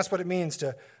 And that's what it means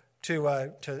to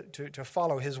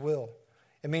follow his will.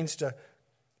 It means to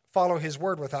follow his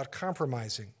word without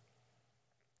compromising.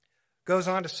 Goes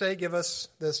on to say, give us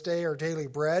this day our daily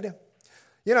bread.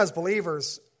 You know, as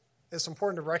believers, it's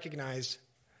important to recognize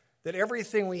that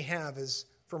everything we have is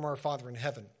from our Father in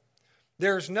heaven.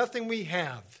 There's nothing we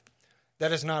have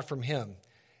that is not from him.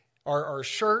 Our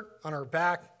shirt on our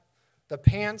back, the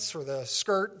pants or the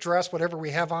skirt, dress, whatever we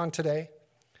have on today,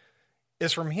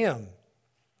 is from him.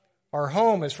 Our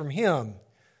home is from him.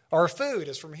 Our food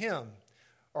is from him.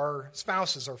 Our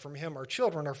spouses are from him. Our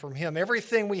children are from him.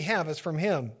 Everything we have is from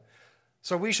him.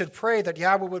 So we should pray that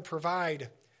Yahweh would provide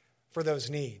for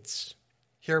those needs.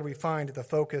 Here we find the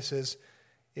focus is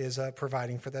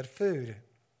providing for that food,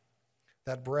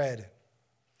 that bread.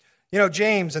 You know,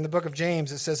 James, in the book of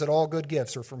James, it says that all good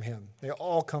gifts are from him. They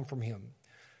all come from him.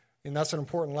 And that's an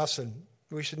important lesson.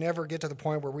 We should never get to the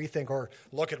point where we think, or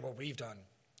look at what we've done.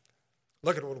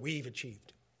 Look at what we've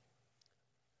achieved.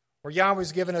 Or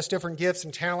Yahweh's given us different gifts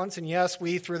and talents, and yes,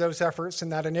 we, through those efforts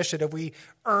and that initiative, we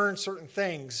earn certain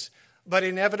things. But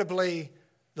inevitably,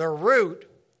 the root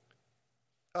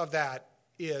of that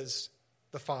is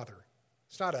the Father.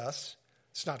 It's not us.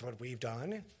 It's not what we've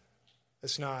done.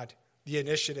 It's not the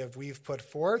initiative we've put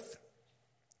forth.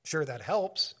 Sure, that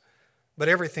helps, but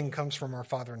everything comes from our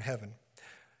Father in heaven.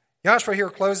 Yahshua here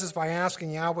closes by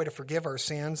asking Yahweh to forgive our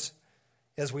sins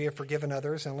as we have forgiven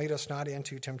others, and lead us not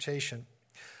into temptation.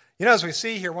 You know, as we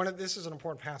see here, this is an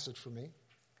important passage for me.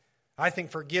 I think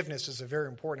forgiveness is a very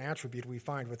important attribute we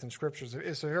find within Scriptures.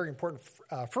 It's a very important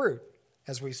fruit,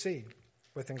 as we see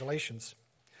within Galatians.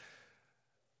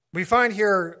 We find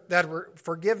here that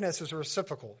forgiveness is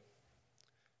reciprocal.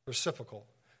 Reciprocal.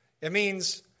 It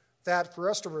means that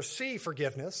for us to receive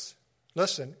forgiveness,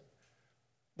 listen,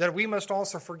 that we must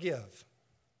also forgive.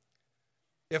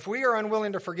 If we are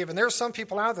unwilling to forgive, and there's some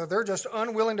people out there, they're just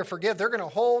unwilling to forgive, they're going to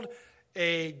hold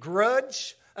a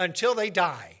grudge until they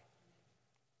die.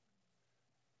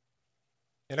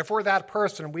 And if we're that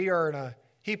person, we are in a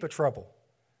heap of trouble.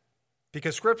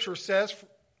 Because Scripture says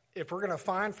if we're going to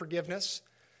find forgiveness,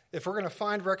 if we're going to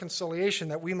find reconciliation,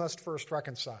 that we must first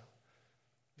reconcile.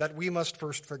 That we must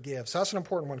first forgive. So that's an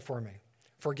important one for me,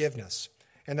 forgiveness.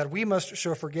 And that we must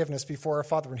show forgiveness before our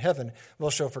Father in heaven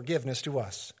will show forgiveness to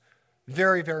us.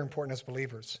 Very, very important as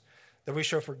believers, that we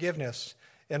show forgiveness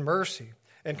and mercy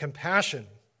and compassion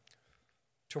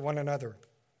to one another.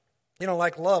 You know,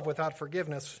 like love without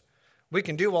forgiveness, we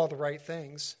can do all the right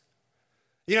things.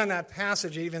 You know, in that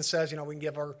passage, it even says, you know, we can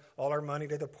give all our money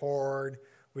to the poor,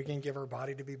 we can give our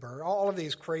body to be burned, all of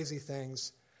these crazy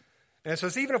things. And it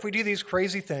says, even if we do these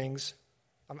crazy things,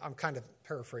 I'm kind of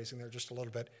paraphrasing there just a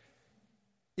little bit.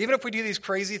 Even if we do these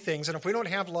crazy things, and if we don't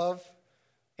have love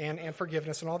and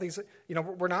forgiveness and all these, you know,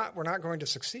 we're not going to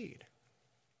succeed.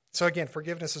 So again,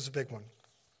 forgiveness is a big one.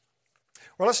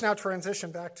 Well, let's now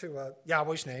transition back to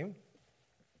Yahweh's name.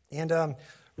 And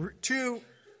two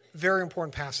very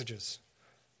important passages.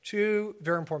 Two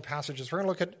very important passages. We're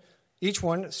going to look at each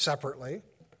one separately.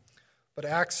 But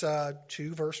Acts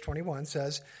 2, verse 21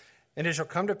 says, "And it shall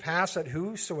come to pass that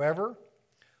whosoever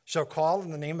shall call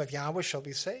in the name of Yahweh shall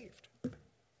be saved."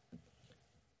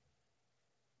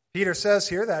 Peter says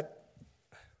here that,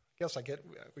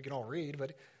 we can all read,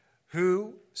 but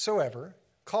whosoever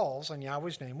calls on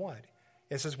Yahweh's name, what?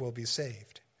 It says will be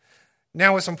saved.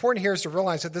 Now, what's important here is to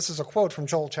realize that this is a quote from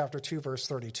Joel chapter 2, verse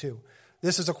 32.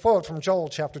 This is a quote from Joel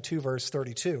chapter 2, verse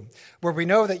 32, where we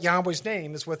know that Yahweh's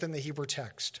name is within the Hebrew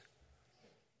text.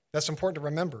 That's important to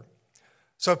remember.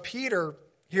 So Peter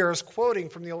here is quoting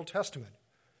from the Old Testament.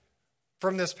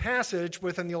 From this passage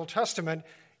within the Old Testament,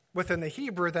 within the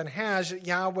Hebrew that has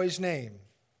Yahweh's name.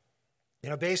 You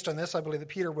know, based on this, I believe that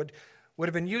Peter would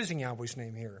have been using Yahweh's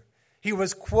name here. He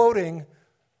was quoting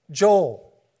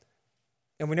Joel.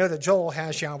 And we know that Joel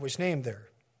has Yahweh's name there.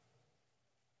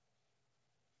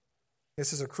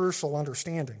 This is a crucial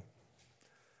understanding.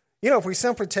 You know, if we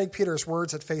simply take Peter's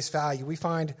words at face value, we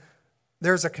find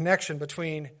there's a connection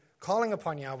between calling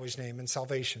upon Yahweh's name and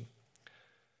salvation.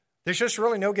 There's just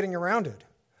really no getting around it.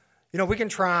 You know, we can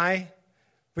try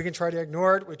to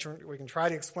ignore it. We can try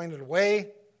to explain it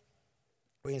away.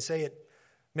 We can say it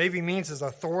maybe means his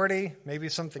authority, maybe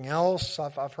something else.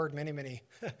 I've heard many, many,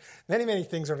 many, many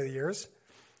things over the years.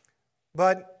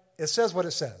 But it says what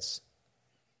it says.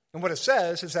 And what it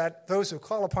says is that those who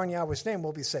call upon Yahweh's name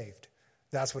will be saved.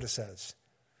 That's what it says.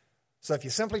 So if you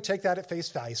simply take that at face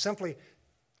value, simply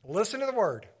listen to the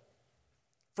word,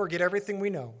 forget everything we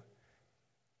know,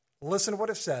 listen to what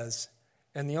it says,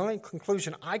 And the only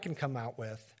conclusion I can come out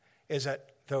with is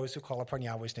that those who call upon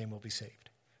Yahweh's name will be saved.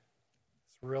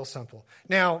 It's real simple.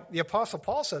 Now, the Apostle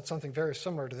Paul said something very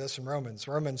similar to this in Romans.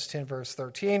 Romans 10, verse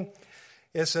 13,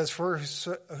 it says, For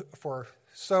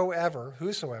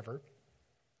whosoever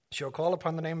shall call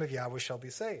upon the name of Yahweh shall be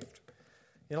saved.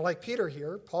 You know, like Peter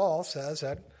here, Paul says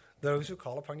that those who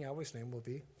call upon Yahweh's name will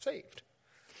be saved.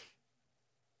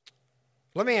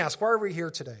 Let me ask, why are we here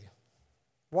today?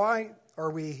 Why are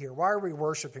we here? Why are we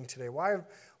worshiping today? Why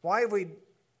have we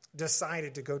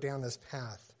decided to go down this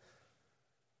path?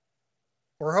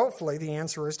 Or hopefully the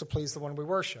answer is to please the one we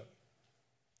worship.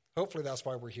 Hopefully that's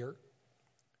why we're here.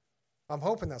 I'm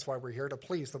hoping that's why we're here, to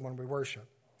please the one we worship.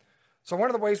 So one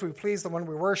of the ways we please the one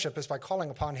we worship is by calling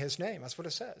upon his name. That's what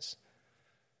it says.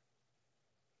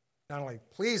 Not only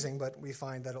pleasing, but we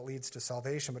find that it leads to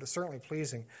salvation, but it's certainly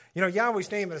pleasing. You know,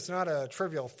 Yahweh's name is not a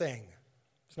trivial thing.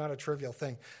 It's not a trivial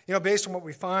thing. You know, based on what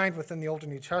we find within the Old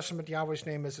and New Testament, Yahweh's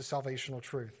name is a salvational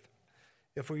truth.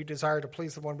 If we desire to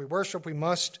please the one we worship, we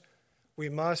must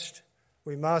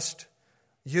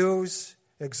use,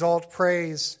 exalt,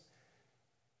 praise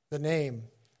the name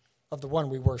of the one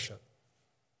we worship.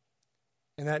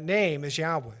 And that name is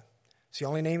Yahweh. It's the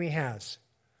only name he has.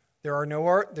 There are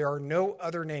no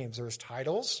other names. There's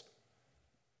titles,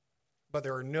 but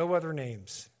there are no other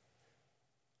names.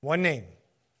 One name.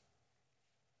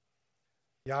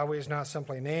 Yahweh is not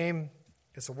simply a name.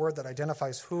 It's a word that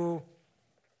identifies who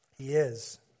he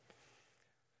is.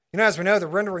 You know, as we know, the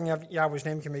rendering of Yahweh's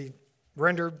name can be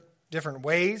rendered different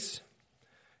ways,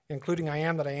 including I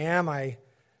am that I am, I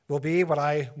will be what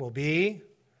I will be.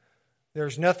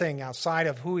 There's nothing outside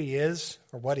of who he is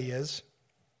or what he is.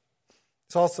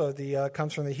 It's also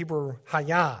comes from the Hebrew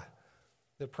hayah,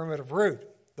 the primitive root,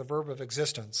 the verb of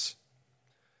existence.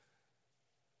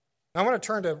 Now I want to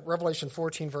turn to Revelation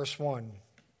 14, verse 1.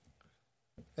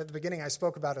 At the beginning, I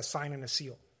spoke about a sign and a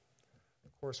seal.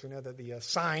 Of course, we know that the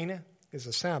sign is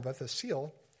the Sabbath. The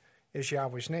seal is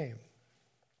Yahweh's name.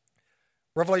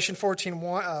 Revelation 14,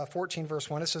 verse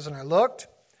 1, it says, And I looked,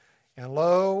 and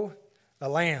lo, a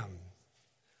lamb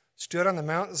stood on the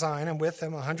Mount Zion, and with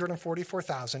him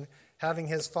 144,000, having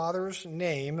his Father's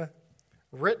name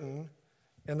written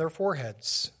in their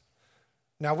foreheads.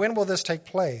 Now, when will this take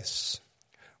place?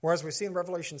 Whereas we see in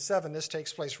Revelation 7, this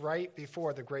takes place right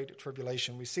before the Great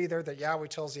Tribulation. We see there that Yahweh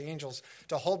tells the angels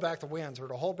to hold back the winds or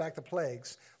to hold back the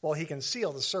plagues while he can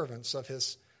seal the servants of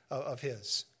his.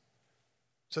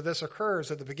 So this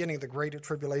occurs at the beginning of the Great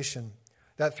Tribulation,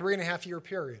 that 3.5-year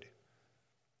period,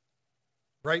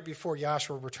 right before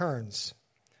Yahshua returns.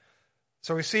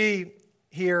 So we see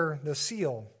here the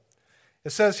seal.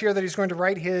 It says here that he's going to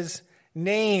write his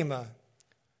name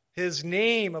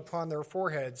upon their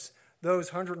foreheads,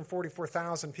 those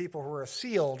 144,000 people who are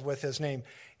sealed with his name.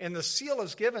 And the seal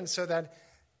is given so that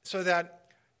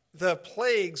the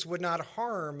plagues would not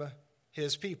harm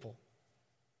his people.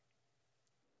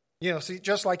 You know, see,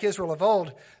 just like Israel of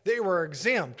old, they were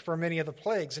exempt from many of the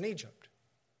plagues in Egypt.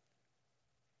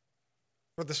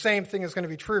 But the same thing is going to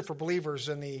be true for believers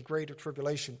in the Great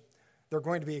Tribulation. They're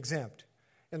going to be exempt.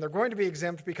 And they're going to be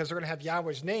exempt because they're going to have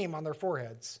Yahweh's name on their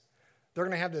foreheads. They're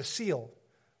going to have this seal.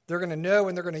 They're going to know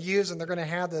and they're going to use and they're going to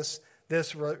have this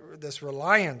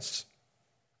reliance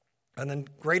on the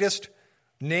greatest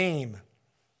name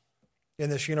in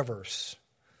this universe.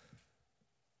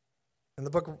 In the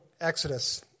book of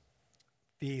Exodus,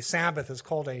 the Sabbath is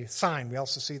called a sign. We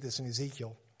also see this in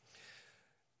Ezekiel.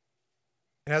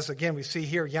 And as again we see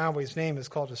here, Yahweh's name is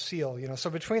called a seal. You know, so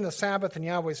between the Sabbath and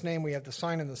Yahweh's name, we have the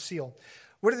sign and the seal.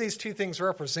 What do these two things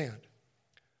represent?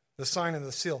 The sign and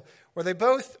the seal. Well, they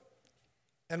both,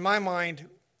 in my mind,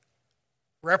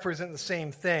 represent the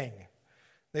same thing.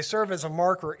 They serve as a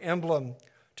mark or emblem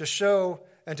to show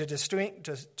and to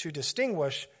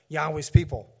distinguish Yahweh's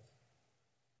people.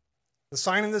 The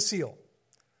sign and the seal.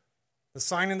 The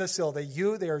sign and the seal,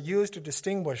 they are used to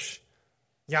distinguish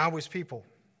Yahweh's people.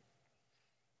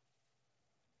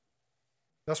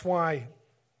 That's why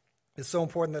it's so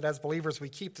important that as believers we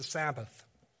keep the Sabbath.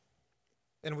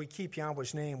 And we keep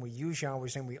Yahweh's name, we use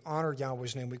Yahweh's name, we honor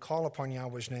Yahweh's name, we call upon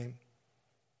Yahweh's name.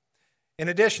 In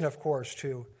addition, of course,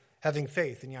 to having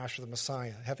faith in Yahshua the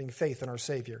Messiah, having faith in our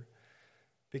Savior.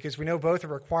 Because we know both are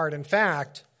required. In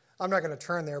fact, I'm not going to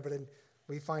turn there, but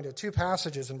we find two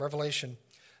passages in Revelation.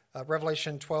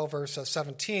 Revelation 12, verse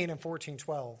 17 and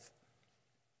 14:12.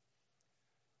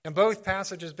 And both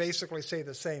passages basically say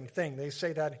the same thing. They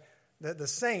say that the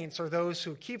saints are those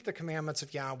who keep the commandments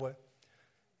of Yahweh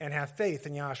and have faith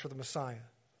in Yahshua the Messiah.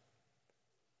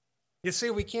 You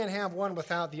see, we can't have one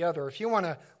without the other. If you want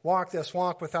to walk this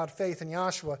walk without faith in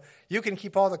Yahshua, you can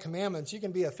keep all the commandments. You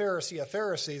can be a Pharisee of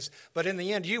Pharisees, but in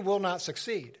the end, you will not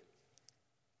succeed.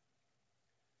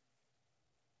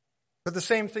 But the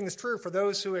same thing is true for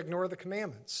those who ignore the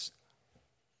commandments.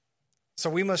 So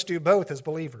we must do both as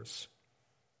believers.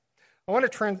 I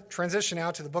want to transition now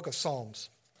to the book of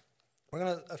Psalms. We're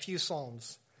going to a few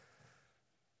Psalms.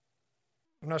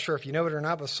 I'm not sure if you know it or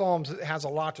not, but Psalms has a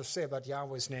lot to say about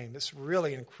Yahweh's name. It's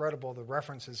really incredible, the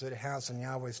references that it has in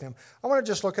Yahweh's name. I want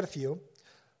to just look at a few.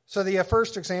 So the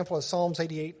first example is Psalms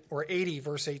 80,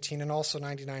 verse 18, and also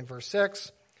 99, verse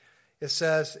 6. It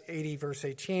says, 80, verse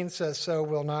 18 says, "So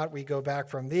will not we go back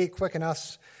from thee, quicken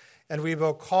us, and we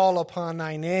will call upon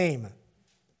thy name."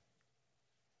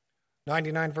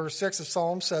 99, verse 6 of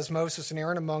Psalms says, "Moses and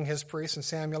Aaron among his priests, and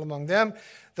Samuel among them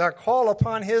that call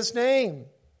upon his name."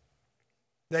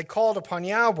 They called upon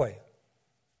Yahweh,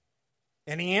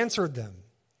 and he answered them.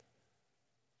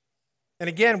 And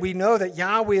again, we know that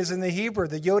Yahweh is in the Hebrew,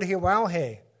 the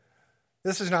Yod-Heh-Waw-Heh.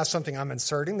 This is not something I'm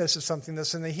inserting. This is something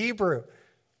that's in the Hebrew.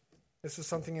 This is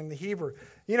something in the Hebrew.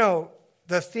 You know,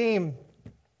 the theme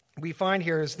we find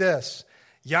here is this: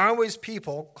 Yahweh's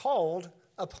people called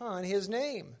upon his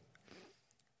name.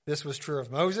 This was true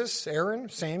of Moses, Aaron,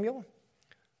 Samuel,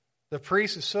 the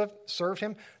priests who served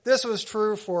him. This was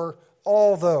true for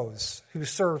all those who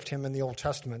served him in the Old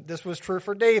Testament. This was true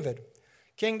for David.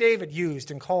 King David used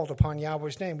and called upon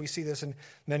Yahweh's name. We see this in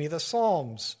many of the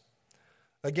Psalms.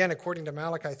 Again, according to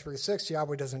Malachi 3:6,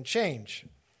 Yahweh doesn't change.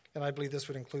 And I believe this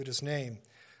would include his name.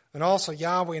 And also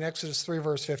Yahweh in Exodus 3,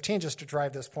 verse 15, just to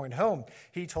drive this point home,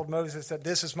 he told Moses that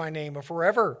this is my name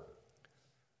forever.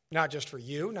 Not just for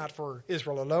you, not for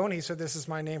Israel alone. He said, this is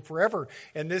my name forever.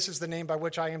 And this is the name by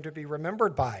which I am to be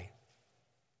remembered by.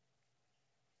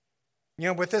 You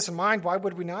know, with this in mind, why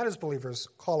would we not as believers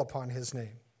call upon his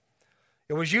name?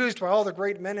 It was used by all the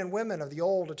great men and women of the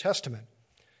Old Testament.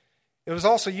 It was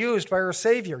also used by our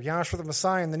Savior, Yahshua the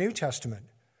Messiah, in the New Testament.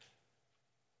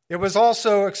 It was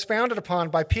also expounded upon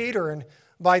by Peter and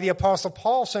by the Apostle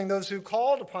Paul, saying those who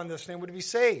called upon this name would be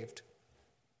saved.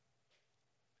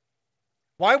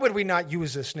 Why would we not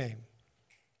use this name?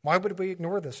 Why would we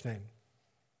ignore this name?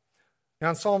 Now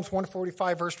in Psalms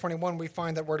 145, verse 21, we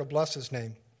find that we're to bless his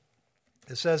name.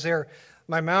 It says there,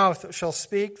 "My mouth shall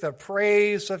speak the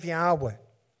praise of Yahweh."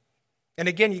 And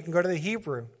again, you can go to the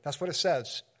Hebrew. That's what it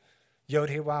says.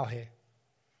 Yod-Heh-Waw-Heh.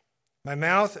 "My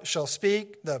mouth shall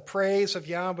speak the praise of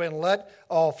Yahweh, and let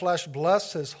all flesh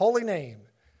bless his holy name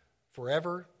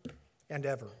forever and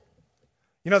ever."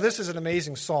 You know, this is an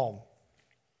amazing psalm.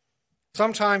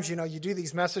 Sometimes, you know, you do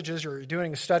these messages or you're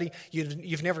doing a study,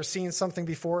 you've never seen something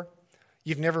before.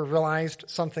 You've never realized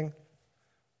something.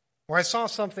 Or I saw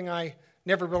something I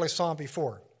never really saw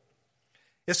before.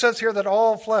 It says here that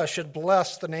all flesh should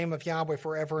bless the name of Yahweh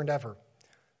forever and ever.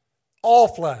 All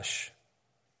flesh.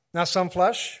 Not some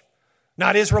flesh.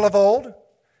 Not Israel of old.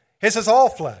 It says all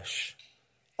flesh.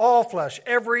 All flesh.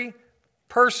 Every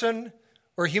person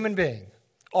or human being.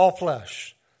 All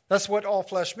flesh. That's what all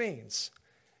flesh means.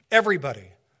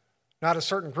 Everybody. Not a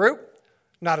certain group.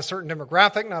 Not a certain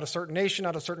demographic. Not a certain nation.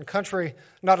 Not a certain country.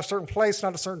 Not a certain place.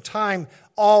 Not a certain time.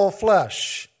 All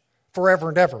flesh. Forever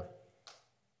and ever.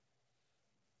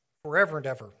 Forever and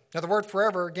ever. Now the word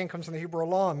forever, again, comes from the Hebrew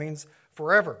law. It means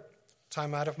forever.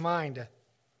 Time out of mind.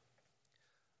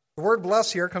 The word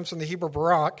bless here comes from the Hebrew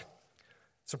barak.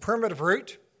 It's a primitive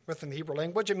root within the Hebrew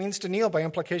language. It means to kneel, by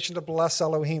implication to bless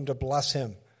Elohim, to bless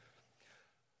him.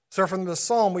 So from the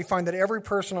psalm, we find that every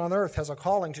person on earth has a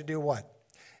calling to do what?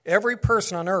 Every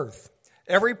person on earth,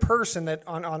 every person that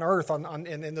on earth,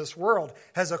 in this world,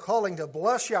 has a calling to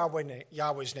bless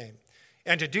Yahweh's name,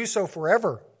 and to do so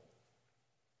forever.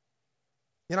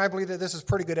 And I believe that this is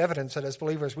pretty good evidence that as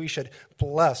believers we should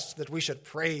bless, that we should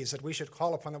praise, that we should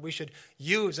call upon, that we should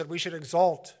use, that we should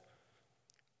exalt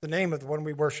the name of the one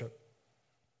we worship.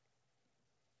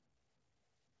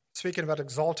 Speaking about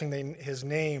exalting his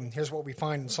name, here's what we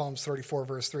find in Psalms 34,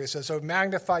 verse 3. It says, "So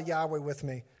magnify Yahweh with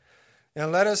me,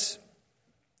 and let us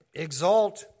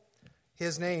exalt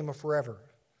his name forever."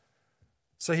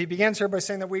 So he begins here by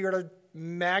saying that we are to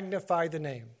magnify the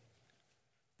name.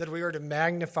 That we are to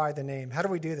magnify the name. How do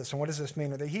we do this, and what does this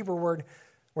mean? The Hebrew word,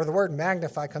 where the word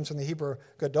magnify comes from the Hebrew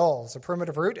gadol. It's a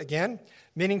primitive root, again,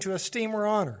 meaning to esteem or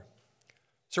honor.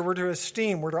 So we're to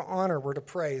esteem, we're to honor, we're to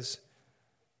praise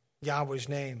Yahweh's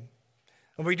name.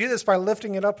 And we do this by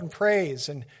lifting it up in praise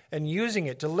and using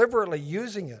it, deliberately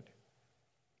using it.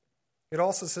 It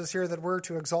also says here that we're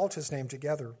to exalt his name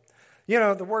together. You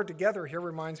know, the word together here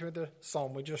reminds me of the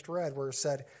psalm we just read, where it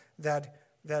said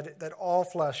that all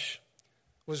flesh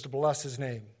was to bless his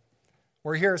name.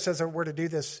 Where here it says that we're to do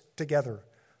this together.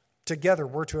 Together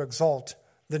we're to exalt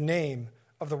the name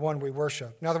of the one we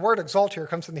worship. Now the word exalt here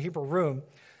comes from the Hebrew room,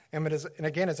 and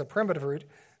again it's a primitive root,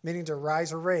 meaning to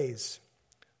rise or raise.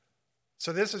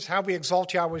 So this is how we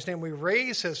exalt Yahweh's name. We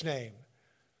raise his name.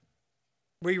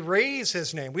 We raise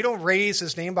his name. We don't raise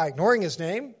his name by ignoring his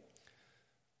name.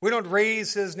 We don't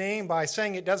raise his name by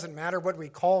saying it doesn't matter what we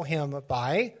call him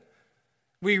by.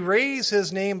 We raise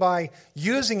his name by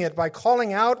using it, by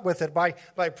calling out with it, by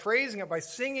praising it, by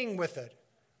singing with it,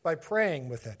 by praying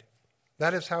with it.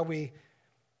 That is how we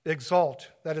exalt.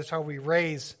 That is how we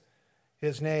raise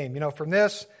his name. From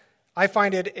this, I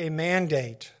find it a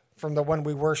mandate from the one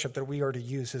we worship that we are to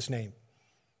use his name.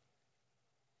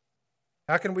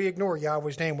 How can we ignore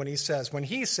Yahweh's name when he says,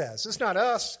 it's not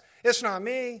us, it's not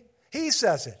me, he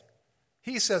says it.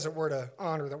 He says that we're to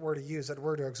honor, that we're to use, that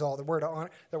we're to exalt, that we're to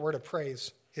honor, that we're to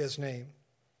praise his name.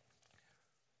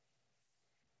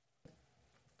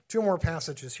 Two more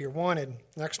passages here.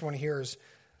 Next one here is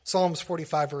Psalms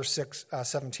 45, verse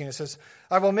 17. It says,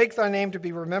 I will make thy name to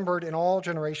be remembered in all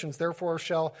generations. Therefore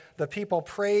shall the people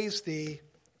praise thee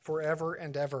forever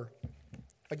and ever.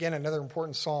 Again, another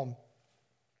important psalm.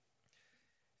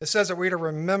 It says that we're to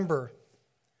remember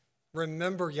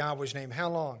Yahweh's name. How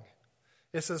long?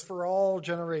 It says for all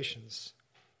generations.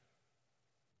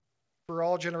 For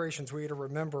all generations, we are to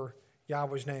remember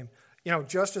Yahweh's name.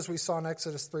 Just as we saw in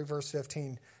Exodus 3, verse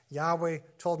 15, Yahweh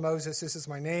told Moses, this is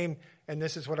my name, and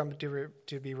this is what I'm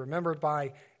to be remembered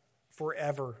by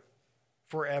forever.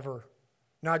 Forever.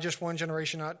 Not just one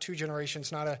generation, not 2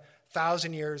 generations, not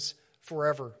 1,000 years,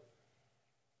 forever.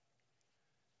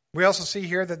 We also see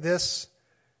here that this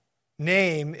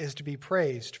name is to be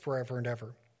praised forever and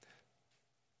ever.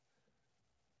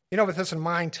 With this in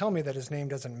mind, tell me that his name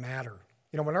doesn't matter.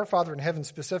 When our Father in heaven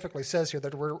specifically says here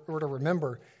that we're to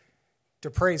remember to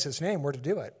praise his name, we're to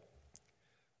do it.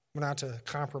 We're not to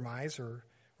compromise or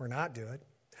not do it.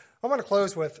 I want to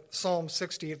close with Psalm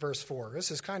 68, verse 4. This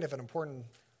is kind of an important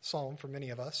psalm for many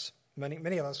of us.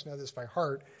 Many of us know this by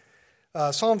heart.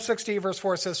 Psalm 68, verse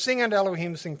 4 says, Sing unto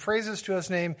Elohim, sing praises to his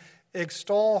name,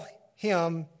 extol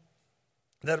him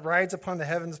that rides upon the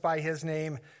heavens by his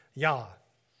name, Yah.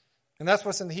 And that's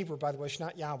what's in the Hebrew, by the way. It's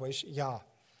not Yahweh, it's Yah.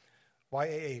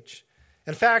 Y-A-H.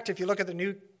 In fact, if you look at the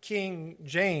New King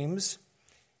James,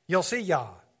 you'll see Yah.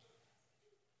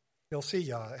 You'll see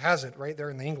Yah. It has it right there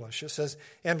in the English. It says,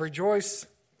 and rejoice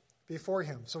before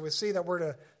him. So we see that we're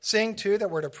to sing to,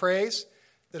 that we're to praise,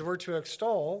 that we're to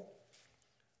extol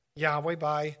Yahweh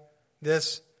by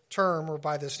this term or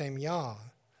by this name Yah.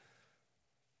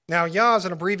 Now, Yah is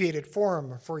an abbreviated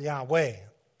form for Yahweh.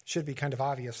 Should be kind of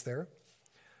obvious there.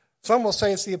 Some will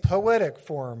say it's the poetic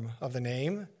form of the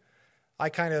name. I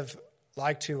kind of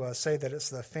like to say that it's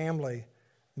the family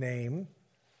name.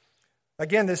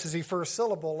 Again, this is the first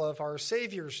syllable of our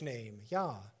Savior's name,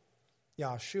 Yah,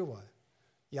 Yahshua.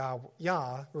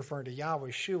 Yah referring to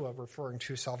Yahweh, Shua referring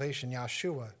to salvation,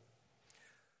 Yahshua.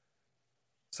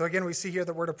 So again, we see here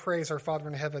that we're to praise our Father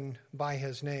in heaven by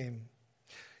his name.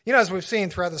 As we've seen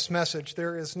throughout this message,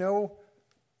 there is no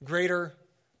greater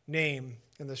name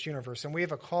in this universe. And we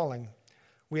have a calling.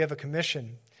 We have a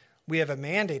commission. We have a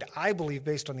mandate, I believe,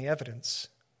 based on the evidence,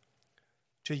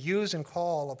 to use and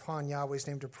call upon Yahweh's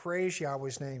name, to praise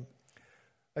Yahweh's name.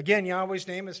 Again, Yahweh's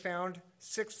name is found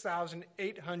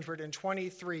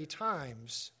 6,823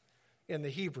 times in the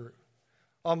Hebrew,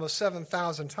 almost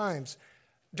 7,000 times.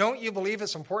 Don't you believe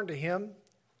it's important to him?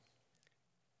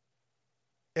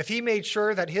 If he made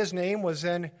sure that his name was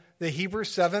in the Hebrew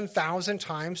 7,000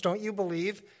 times, don't you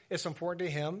believe it's important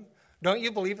to him? Don't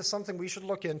you believe it's something we should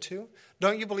look into?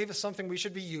 Don't you believe it's something we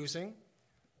should be using?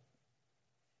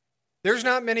 There's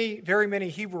not very many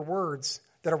Hebrew words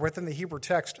that are within the Hebrew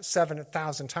text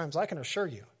 7,000 times, I can assure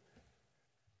you.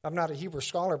 I'm not a Hebrew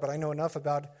scholar, but I know enough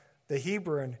about the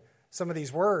Hebrew and some of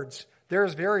these words.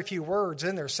 There's very few words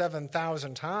in there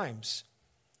 7,000 times.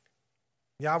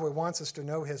 Yahweh wants us to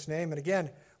know his name. And again,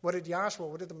 what did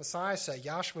the Messiah say?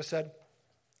 Yahshua said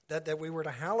that we were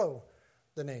to hallow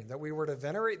the name, that we were to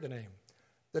venerate the name,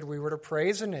 that we were to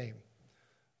praise the name.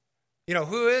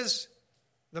 Who is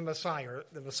the Messiah?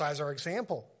 The Messiah is our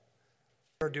example.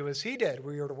 We are to do as he did.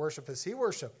 We are to worship as he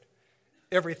worshiped.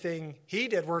 Everything he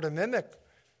did, we're to mimic.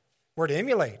 We're to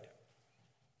emulate.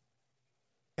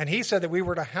 And he said that we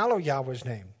were to hallow Yahweh's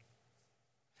name.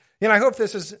 I hope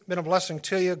this has been a blessing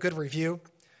to you, a good review.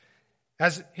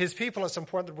 As his people, it's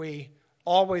important that we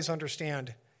always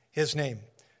understand his name,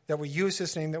 that we use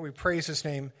his name, that we praise his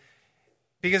name,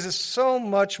 because it's so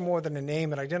much more than a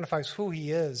name. It identifies who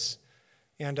he is,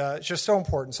 and it's just so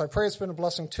important. So I pray it's been a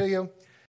blessing to you.